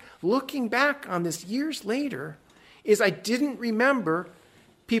realized looking back on this years later is I didn't remember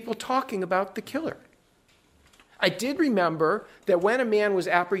people talking about the killer. I did remember that when a man was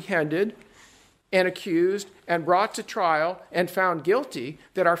apprehended and accused and brought to trial and found guilty,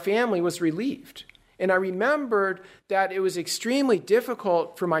 that our family was relieved. And I remembered that it was extremely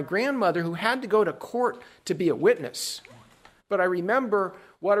difficult for my grandmother, who had to go to court to be a witness. But I remember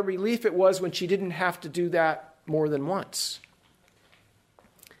what a relief it was when she didn't have to do that more than once.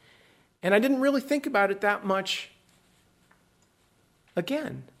 And I didn't really think about it that much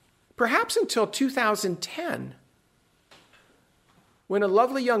again, perhaps until 2010, when a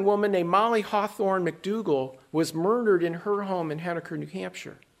lovely young woman named Molly Hawthorne McDougall was murdered in her home in Henniker, New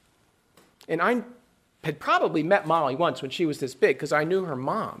Hampshire. And I had probably met Molly once when she was this big, because I knew her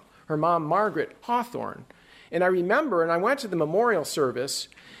mom, Margaret Hawthorne. And I remember, and I went to the memorial service,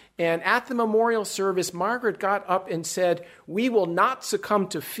 and at the memorial service, Margaret got up and said, "We will not succumb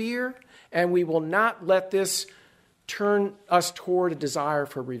to fear, and we will not let this turn us toward a desire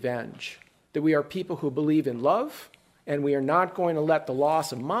for revenge. That we are people who believe in love, and we are not going to let the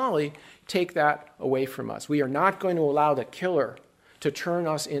loss of Molly take that away from us. We are not going to allow the killer to turn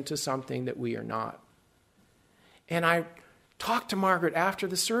us into something that we are not." And I talked to Margaret after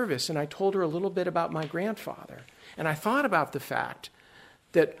the service, and I told her a little bit about my grandfather. And I thought about the fact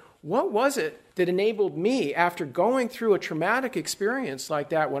that what was it that enabled me, after going through a traumatic experience like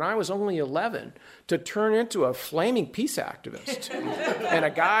that when I was only 11, to turn into a flaming peace activist and a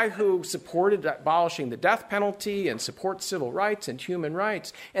guy who supported abolishing the death penalty and supports civil rights and human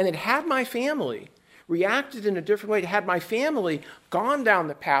rights, and it had my family reacted in a different way, had my family gone down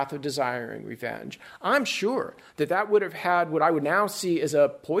the path of desiring revenge, I'm sure that that would have had what I would now see as a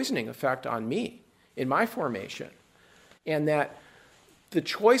poisoning effect on me in my formation. and that the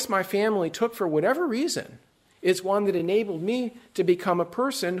choice my family took for whatever reason is one that enabled me to become a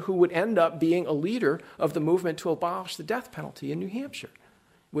person who would end up being a leader of the movement to abolish the death penalty in New Hampshire,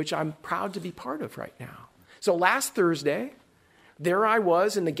 which I'm proud to be part of right now. So last Thursday, there I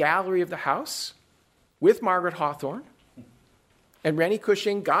was in the gallery of the House with Margaret Hawthorne, and Rennie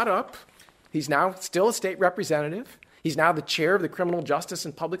Cushing got up. He's now still a state representative. He's now the chair of the Criminal Justice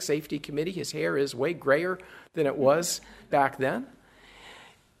and Public Safety Committee. His hair is way grayer than it was back then.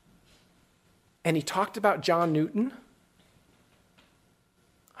 And he talked about John Newton.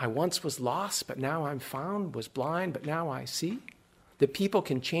 I once was lost, but now I'm found, was blind, but now I see. That people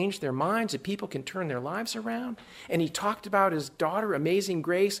can change their minds, that people can turn their lives around. And he talked about his daughter, Amazing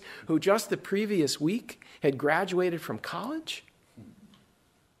Grace, who just the previous week had graduated from college.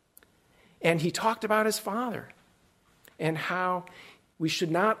 And he talked about his father and how we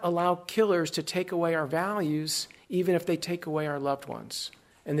should not allow killers to take away our values, even if they take away our loved ones.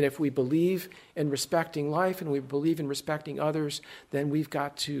 And that if we believe in respecting life and we believe in respecting others, then we've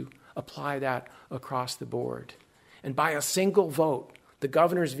got to apply that across the board. And by a single vote, the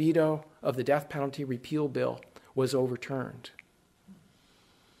governor's veto of the death penalty repeal bill was overturned.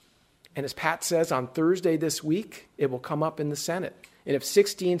 And as Pat says, on Thursday this week, it will come up in the Senate. And if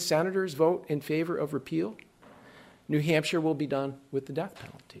 16 senators vote in favor of repeal, New Hampshire will be done with the death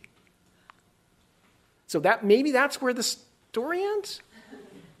penalty. So that maybe that's where the story ends,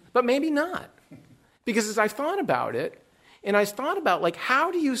 but maybe not. Because as I thought about it, and I thought about, like,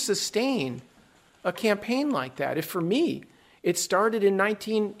 how do you sustain a campaign like that? If for me, it started in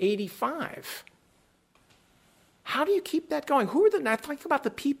 1985. How do you keep that going? I think about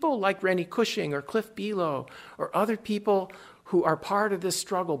the people like Rennie Cushing or Cliff Below or other people who are part of this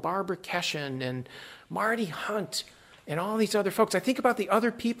struggle, Barbara Keshen and Marty Hunt and all these other folks. I think about the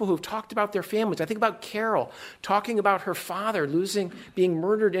other people who've talked about their families. I think about Carol talking about her father being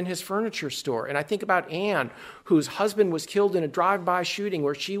murdered in his furniture store. And I think about Anne, whose husband was killed in a drive-by shooting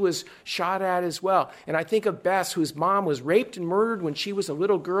where she was shot at as well. And I think of Bess, whose mom was raped and murdered when she was a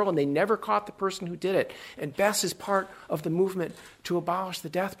little girl, and they never caught the person who did it. And Bess is part of the movement to abolish the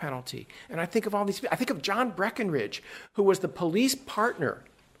death penalty. And I think of all these people. I think of John Breckinridge, who was the police partner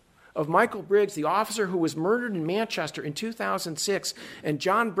of Michael Briggs, the officer who was murdered in Manchester in 2006. And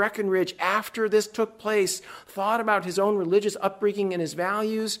John Breckinridge, after this took place, thought about his own religious upbringing and his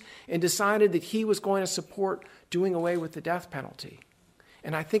values and decided that he was going to support doing away with the death penalty.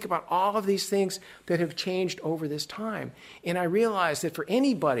 And I think about all of these things that have changed over this time. And I realize that for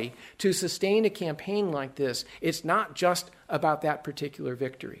anybody to sustain a campaign like this, it's not just about that particular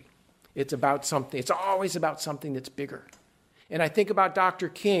victory. It's about something. It's always about something that's bigger. And I think about Dr.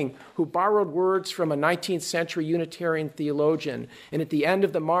 King, who borrowed words from a 19th century Unitarian theologian. And at the end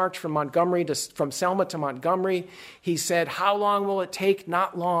of the march from Selma to Montgomery, he said, "How long will it take?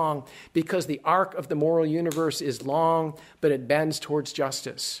 Not long, because the arc of the moral universe is long, but it bends towards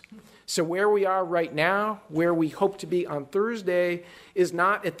justice." So where we are right now, where we hope to be on Thursday, is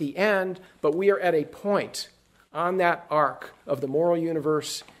not at the end, but we are at a point on that arc of the moral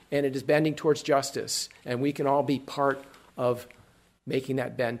universe, and it is bending towards justice. And we can all be part of making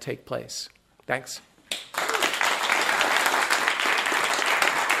that bend take place. Thanks.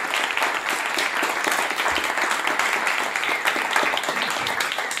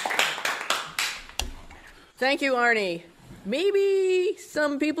 Thank you, Arnie. Maybe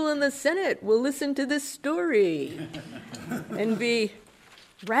some people in the Senate will listen to this story and be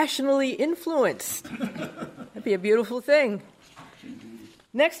rationally influenced. That'd be a beautiful thing.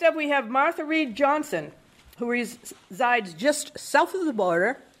 Next up, we have Martha Reed Johnson, who resides just south of the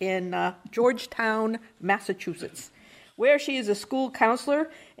border in Georgetown, Massachusetts, where she is a school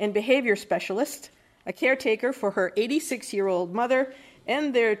counselor and behavior specialist, a caretaker for her 86-year-old mother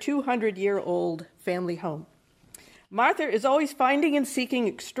and their 200-year-old family home. Martha is always finding and seeking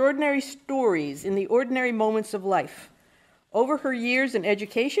extraordinary stories in the ordinary moments of life. Over her years in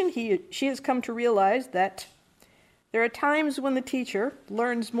education, she has come to realize that there are times when the teacher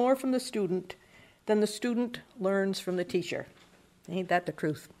learns more from the student than the student learns from the teacher. Ain't that the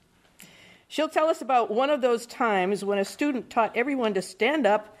truth? She'll tell us about one of those times when a student taught everyone to stand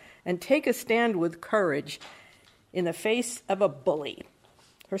up and take a stand with courage in the face of a bully.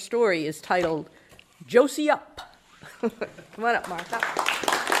 Her story is titled, Josie Up. Come on up, Martha.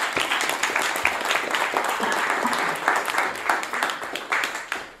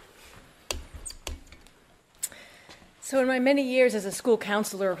 So in my many years as a school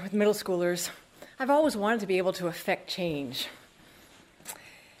counselor with middle schoolers, I've always wanted to be able to affect change.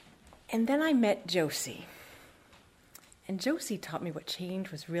 And then I met Josie. And Josie taught me what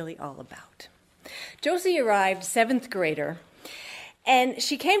change was really all about. Josie arrived 7th grader, and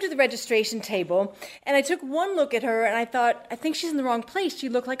she came to the registration table, and I took one look at her, and I thought, I think she's in the wrong place. She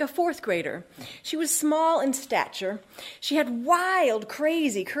looked like a 4th grader. She was small in stature. She had wild,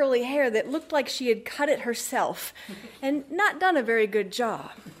 crazy, curly hair that looked like she had cut it herself and not done a very good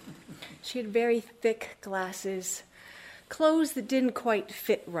job. She had very thick glasses, clothes that didn't quite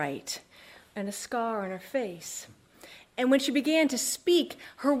fit right, and a scar on her face. And when she began to speak,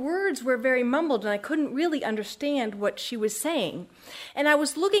 her words were very mumbled, and I couldn't really understand what she was saying. And I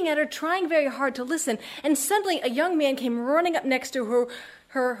was looking at her, trying very hard to listen, and suddenly a young man came running up next to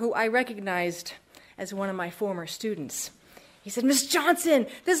her who I recognized as one of my former students. He said, "Miss Johnson,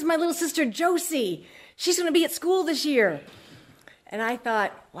 this is my little sister Josie. She's going to be at school this year." And I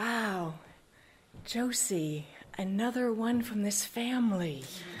thought, wow, Josie, another one from this family.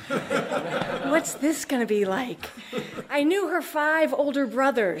 What's this going to be like? I knew her 5 older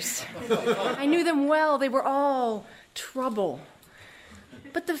brothers. I knew them well. They were all trouble.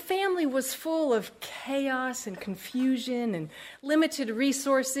 But the family was full of chaos and confusion and limited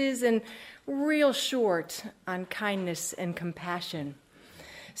resources and real short on kindness and compassion.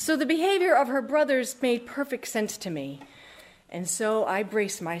 So the behavior of her brothers made perfect sense to me. And so I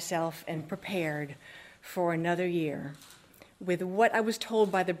braced myself and prepared for another year with what I was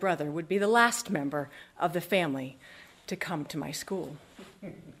told by the brother would be the last member of the family to come to my school.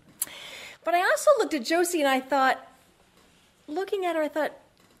 But I also looked at Josie and I thought, looking at her, I thought,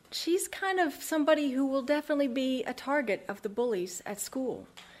 she's kind of somebody who will definitely be a target of the bullies at school.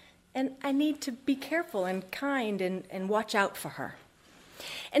 And I need to be careful and kind and watch out for her.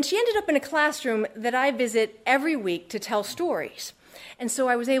 And she ended up in a classroom that I visit every week to tell stories. And so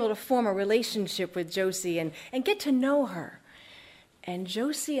I was able to form a relationship with Josie and get to know her. And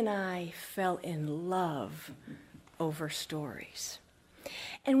Josie and I fell in love over stories.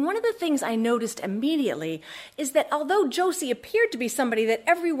 And one of the things I noticed immediately is that although Josie appeared to be somebody that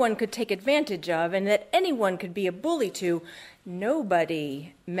everyone could take advantage of and that anyone could be a bully to,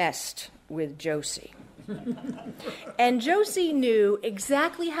 nobody messed with Josie. And Josie knew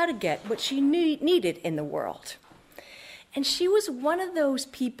exactly how to get what she needed in the world. And she was one of those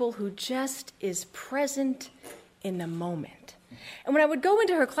people who just is present in the moment. And when I would go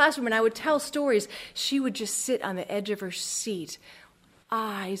into her classroom and I would tell stories, she would just sit on the edge of her seat,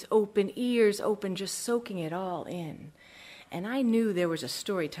 eyes open, ears open, just soaking it all in. And I knew there was a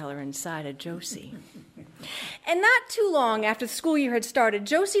storyteller inside of Josie. And not too long after the school year had started,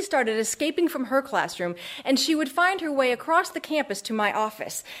 Josie started escaping from her classroom, and she would find her way across the campus to my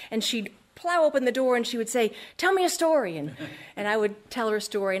office. And she'd plow open the door, and she would say, "Tell me a story." And I would tell her a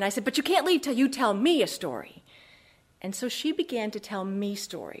story. And I said, "But you can't leave till you tell me a story." And so she began to tell me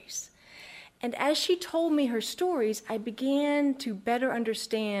stories. And as she told me her stories, I began to better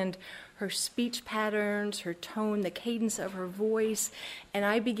understand her speech patterns, her tone, the cadence of her voice, and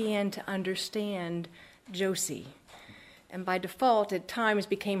I began to understand Josie. And by default, at times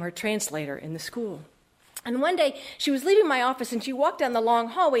became her translator in the school. And one day, she was leaving my office, and she walked down the long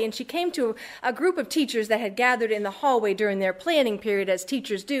hallway, and she came to a group of teachers that had gathered in the hallway during their planning period, as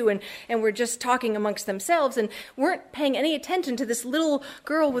teachers do, and were just talking amongst themselves and weren't paying any attention to this little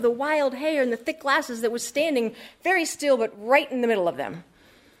girl with the wild hair and the thick glasses that was standing very still, but right in the middle of them.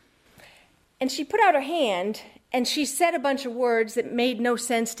 And she put out her hand, and she said a bunch of words that made no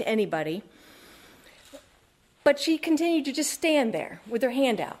sense to anybody, but she continued to just stand there with her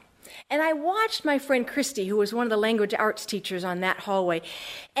hand out. And I watched my friend Christy, who was one of the language arts teachers on that hallway,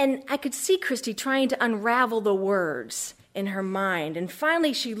 and I could see Christy trying to unravel the words in her mind. And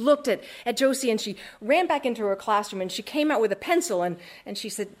finally she looked at Josie, and she ran back into her classroom, and she came out with a pencil, and she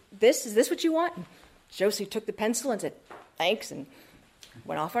said, is this what you want? And Josie took the pencil and said, "Thanks," and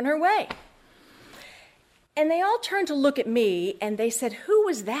went off on her way. And they all turned to look at me, and they said, "Who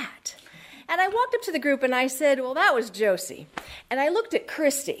was that?" And I walked up to the group, and I said, "Well, that was Josie." And I looked at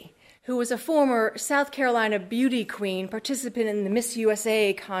Christy, who was a former South Carolina beauty queen, participant in the Miss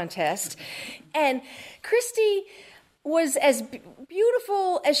USA contest. And Christy was as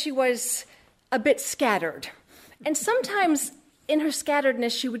beautiful as she was a bit scattered. And sometimes in her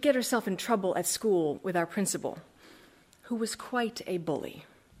scatteredness, she would get herself in trouble at school with our principal, who was quite a bully.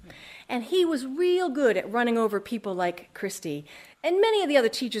 And he was real good at running over people like Christy and many of the other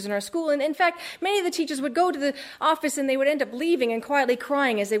teachers in our school. And in fact, many of the teachers would go to the office and they would end up leaving and quietly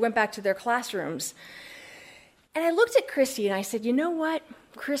crying as they went back to their classrooms. And I looked at Christy and I said, "You know what,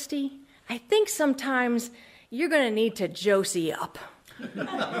 Christy? I think sometimes you're going to need to Josie up."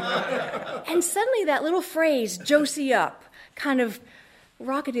 And suddenly that little phrase, "Josie up," kind of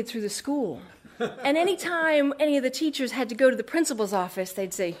rocketed through the school. And any time any of the teachers had to go to the principal's office,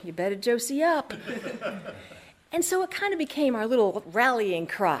 they'd say, "You better Josie up." And so it kind of became our little rallying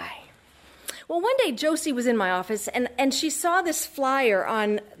cry. Well, one day Josie was in my office, and she saw this flyer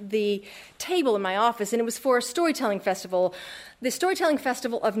on the table in my office, and it was for a storytelling festival, the Storytelling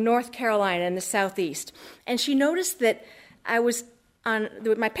Festival of North Carolina in the Southeast. And she noticed that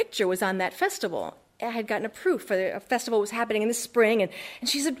my picture was on that festival. I had gotten approved for a festival that was happening in the spring, and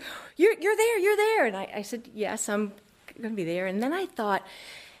she said, you're there. And I said, yes, I'm going to be there. And then I thought,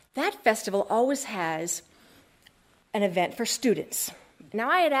 that festival always has an event for students. Now,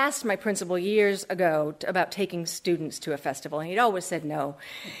 I had asked my principal years ago about taking students to a festival, and he'd always said no.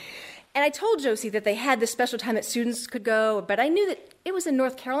 And I told Josie that they had this special time that students could go, but I knew that it was in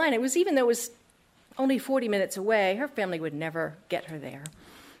North Carolina. Even though it was only 40 minutes away, her family would never get her there.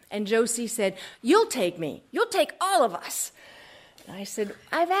 And Josie said, "You'll take me. You'll take all of us." And I said,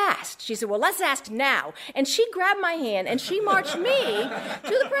 "I've asked." She said, "Well, let's ask now." And she grabbed my hand, and she marched me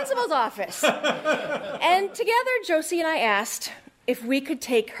to the principal's office. And together, Josie and I asked if we could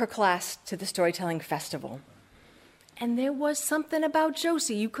take her class to the Storytelling Festival. And there was something about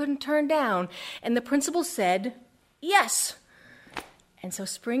Josie you couldn't turn down. And the principal said, yes. And so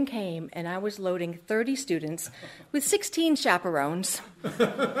spring came, and I was loading 30 students with 16 chaperones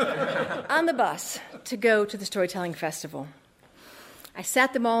on the bus to go to the Storytelling Festival. I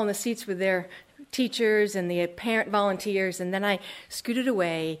sat them all in the seats with their teachers and the parent volunteers, and then I scooted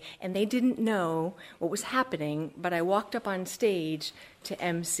away, and they didn't know what was happening, but I walked up on stage to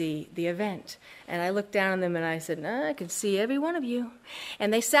MC the event. And I looked down on them and I said, I can see every one of you.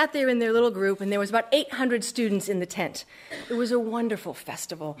 And they sat there in their little group, and there was about 800 students in the tent. It was a wonderful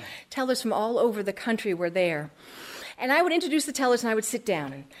festival. Tellers from all over the country were there. And I would introduce the tellers, and I would sit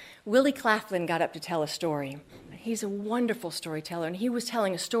down. And Willie Claflin got up to tell a story. He's a wonderful storyteller, and he was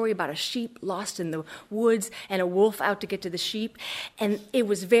telling a story about a sheep lost in the woods and a wolf out to get to the sheep, and it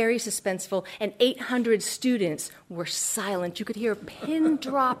was very suspenseful, and 800 students were silent. You could hear a pin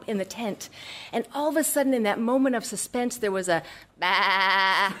drop in the tent, and all of a sudden, in that moment of suspense, there was a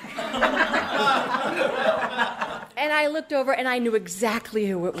bah. And I looked over, and I knew exactly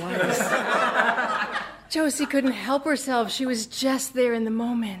who it was. Josie couldn't help herself. She was just there in the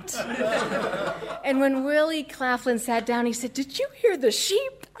moment. And when Willie Claflin sat down, he said, "Did you hear the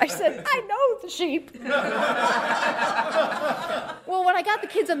sheep?" I said, "I know the sheep." Well, when I got the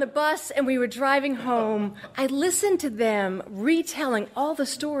kids on the bus and we were driving home, I listened to them retelling all the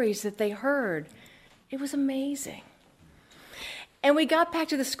stories that they heard. It was amazing. And we got back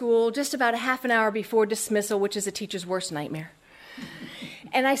to the school just about a half an hour before dismissal, which is a teacher's worst nightmare.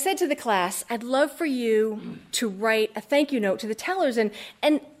 And I said to the class, I'd love for you to write a thank you note to the tellers and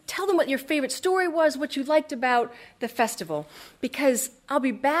tell them what your favorite story was, what you liked about the festival, because I'll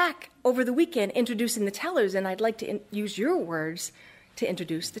be back over the weekend introducing the tellers, and I'd like to use your words to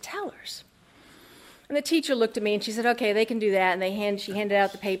introduce the tellers. And the teacher looked at me, and she said, okay, they can do that. And she handed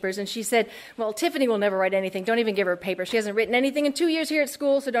out the papers, and she said, well, Tiffany will never write anything. Don't even give her a paper. She hasn't written anything in 2 years here at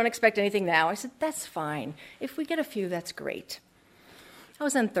school, so don't expect anything now. I said, that's fine. If we get a few, that's great. That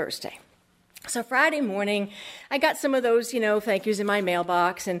was on Thursday. So Friday morning, I got some of those, thank yous in my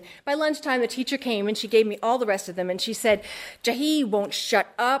mailbox. And by lunchtime, the teacher came, and she gave me all the rest of them. And she said, Jahi won't shut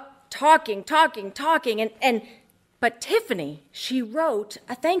up, talking. But Tiffany, she wrote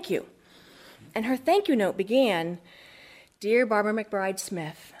a thank you. And her thank you note began, Dear Barbara McBride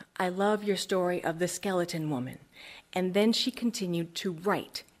Smith, I love your story of the skeleton woman. And then she continued to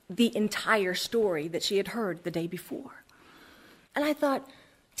write the entire story that she had heard the day before. And I thought,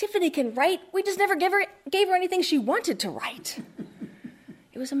 Tiffany can write. We just never gave her anything she wanted to write.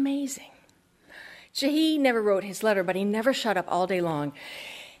 It was amazing. Jahi never wrote his letter, but he never shut up all day long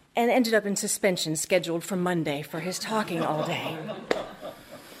and ended up in suspension scheduled for Monday for his talking all day.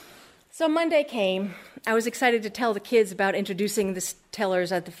 So Monday came. I was excited to tell the kids about introducing the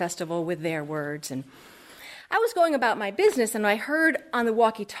tellers at the festival with their words. And I was going about my business, and I heard on the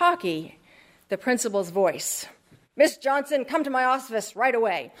walkie-talkie the principal's voice. Miss Johnson, come to my office right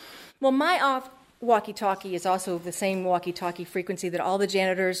away. Well, my walkie-talkie is also the same walkie-talkie frequency that all the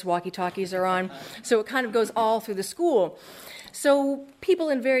janitors' walkie-talkies are on, so it kind of goes all through the school. So people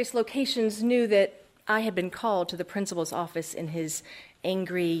in various locations knew that I had been called to the principal's office in his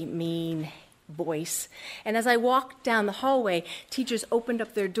angry, mean voice. And as I walked down the hallway, teachers opened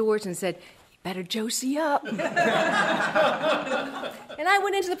up their doors and said, better Josie up. And I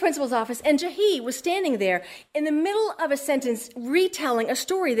went into the principal's office, and Jahi was standing there in the middle of a sentence retelling a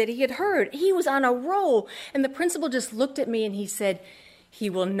story that he had heard. He was on a roll, and the principal just looked at me and he said, he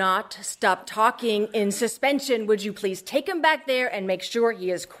will not stop talking in suspension. Would you please take him back there and make sure he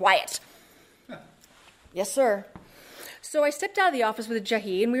is quiet? Yes, sir. So I stepped out of the office with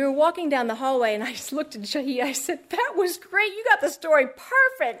Jahi, and we were walking down the hallway, and I just looked at Jahi. I said, "That was great. You got the story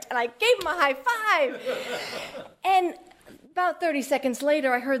perfect." And I gave him a high five. And about 30 seconds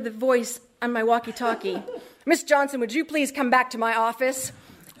later, I heard the voice on my walkie-talkie. "Miss Johnson, would you please come back to my office?"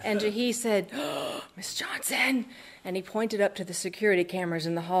 And Jahi said, "Oh, Miss Johnson." And he pointed up to the security cameras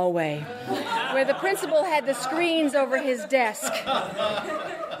in the hallway, where the principal had the screens over his desk.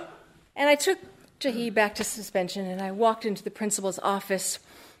 And I took Jahi back to suspension, and I walked into the principal's office,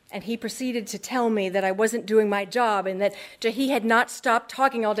 and he proceeded to tell me that I wasn't doing my job and that Jahi had not stopped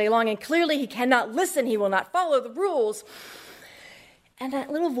talking all day long, and clearly he cannot listen, he will not follow the rules. And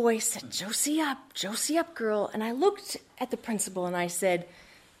that little voice said, Josie up, girl. And I looked at the principal and I said,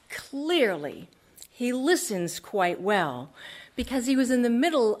 clearly he listens quite well, because he was in the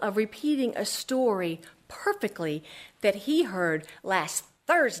middle of repeating a story perfectly that he heard last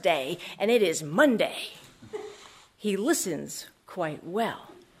Thursday, and it is Monday. He listens quite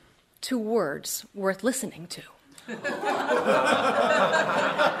well to words worth listening to.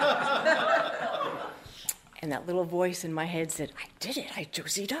 And that little voice in my head said, I did it. I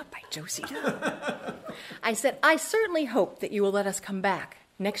josied up. I said, I certainly hope that you will let us come back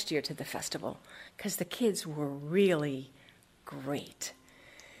next year to the festival, because the kids were really great.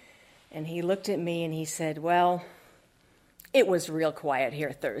 And he looked at me and he said, well, it was real quiet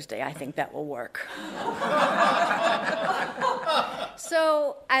here Thursday. I think that will work.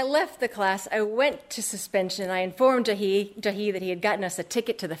 So I left the class. I went to suspension. I informed Jahi that he had gotten us a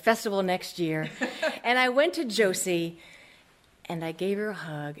ticket to the festival next year. And I went to Josie, and I gave her a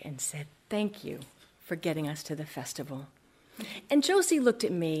hug and said, thank you for getting us to the festival. And Josie looked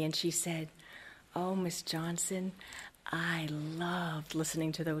at me and she said, oh, Miss Johnson, I loved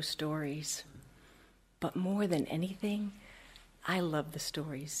listening to those stories. But more than anything, I love the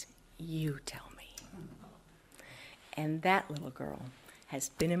stories you tell me. And that little girl has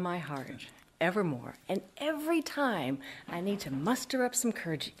been in my heart evermore. And every time I need to muster up some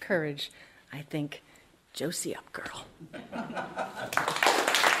courage, I think, Josie up, girl.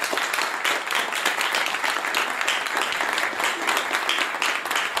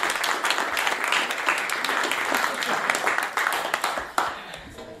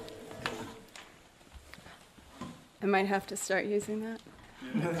 I might have to start using that.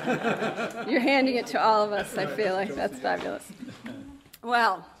 You're handing it to all of us, I feel like. That's fabulous.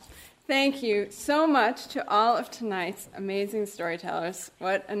 Well, thank you so much to all of tonight's amazing storytellers.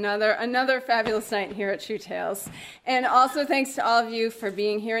 What another fabulous night here at Shoe Tales. And also thanks to all of you for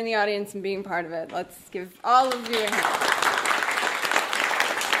being here in the audience and being part of it. Let's give all of you a hand.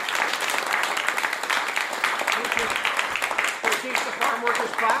 Can we teach the farm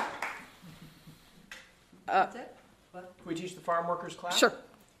workers clap? That's it? Can we teach the farm workers clap? Sure.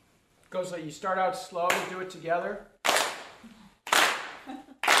 Goes like you start out slow, you do it together.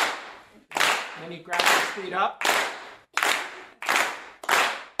 Then you gradually speed up.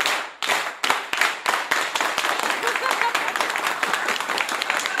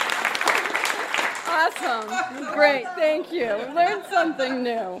 Awesome. Great. Thank you. Learned something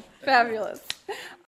new. Fabulous.